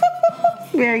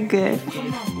 Very good.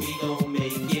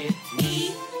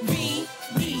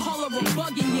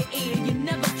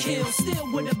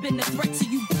 Still would have been a threat to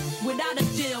you without a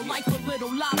deal. Like a little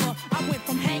lava, I went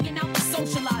from hanging out to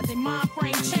socializing. Mind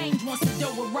frame change once the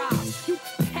dough arrives. You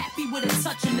happy with a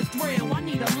touch and a thrill? I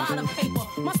need a lot of paper.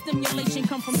 My stimulation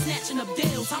come from snatching up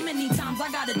deals. How many times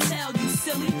I gotta tell you,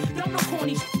 silly? Don't no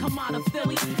corny come out of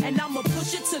Philly, and I'ma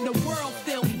push it to the world,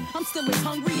 Philly. I'm still as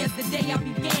hungry as the day I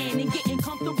began, and getting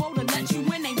comfortable to let you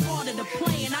in ain't part of the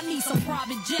plan. I need some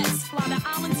private jets, fly to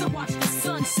island to watch the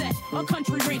sunset. A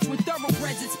country ranch with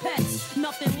thoroughbreds, it's pets.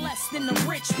 Nothing less than the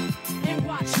rich. And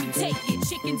watch me take it.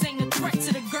 Chickens ain't a threat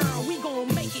to the girl. We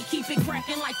gon' make it, keep it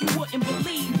cracking like you wouldn't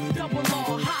believe. Double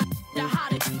R, hot, the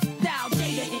hottest. Thou,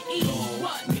 Jada, and E.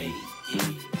 What? We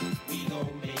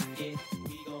gon' make it.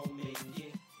 We gon' make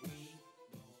it.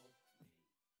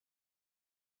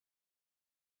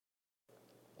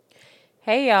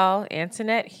 Hey y'all,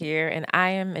 Antoinette here, and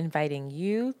I am inviting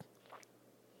you.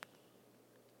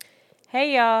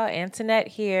 Hey y'all, Antoinette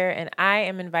here, and I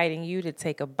am inviting you to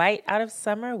take a bite out of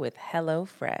summer with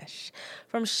HelloFresh.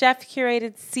 From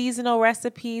chef-curated seasonal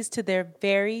recipes to their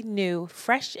very new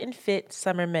fresh and fit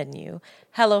summer menu,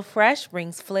 HelloFresh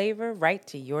brings flavor right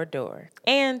to your door.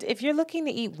 And if you're looking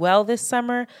to eat well this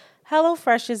summer,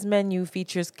 HelloFresh's menu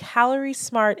features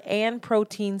calorie-smart and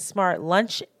protein-smart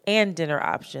lunch and dinner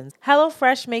options.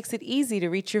 HelloFresh makes it easy to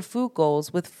reach your food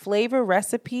goals with flavor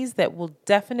recipes that will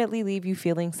definitely leave you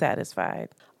feeling satisfied.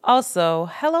 Also,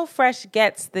 HelloFresh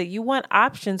gets that you want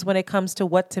options when it comes to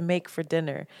what to make for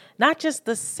dinner, not just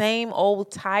the same old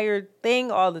tired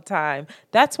thing all the time.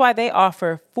 That's why they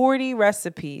offer 40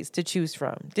 recipes to choose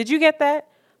from. Did you get that?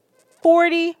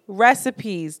 40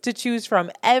 recipes to choose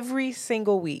from every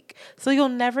single week. So you'll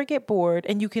never get bored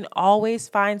and you can always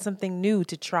find something new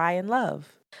to try and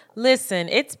love. Listen,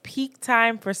 it's peak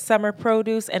time for summer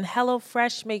produce, and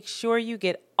HelloFresh makes sure you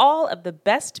get all of the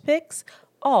best picks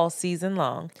all season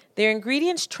long. Their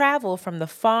ingredients travel from the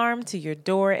farm to your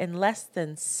door in less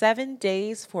than 7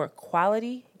 days for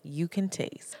quality you can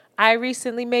taste. I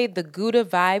recently made the Gouda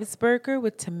Vibes burger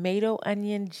with tomato,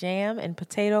 onion, jam, and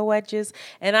potato wedges,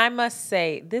 and I must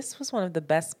say, this was one of the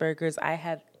best burgers I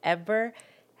have ever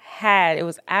had. It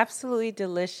was absolutely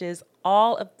delicious.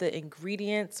 All of the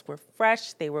ingredients were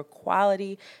fresh, they were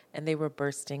quality, and they were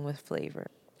bursting with flavor.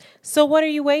 So what are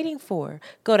you waiting for?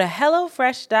 Go to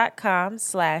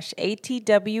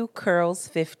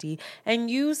HelloFresh.com/ATWCurls50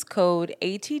 and use code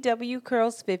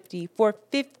ATWCurls50 for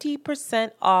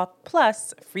 50% off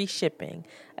plus free shipping.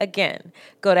 Again,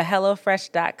 go to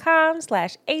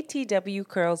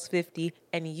HelloFresh.com/ATWCurls50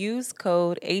 and use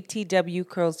code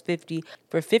ATWCurls50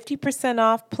 for 50%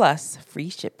 off plus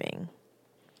free shipping.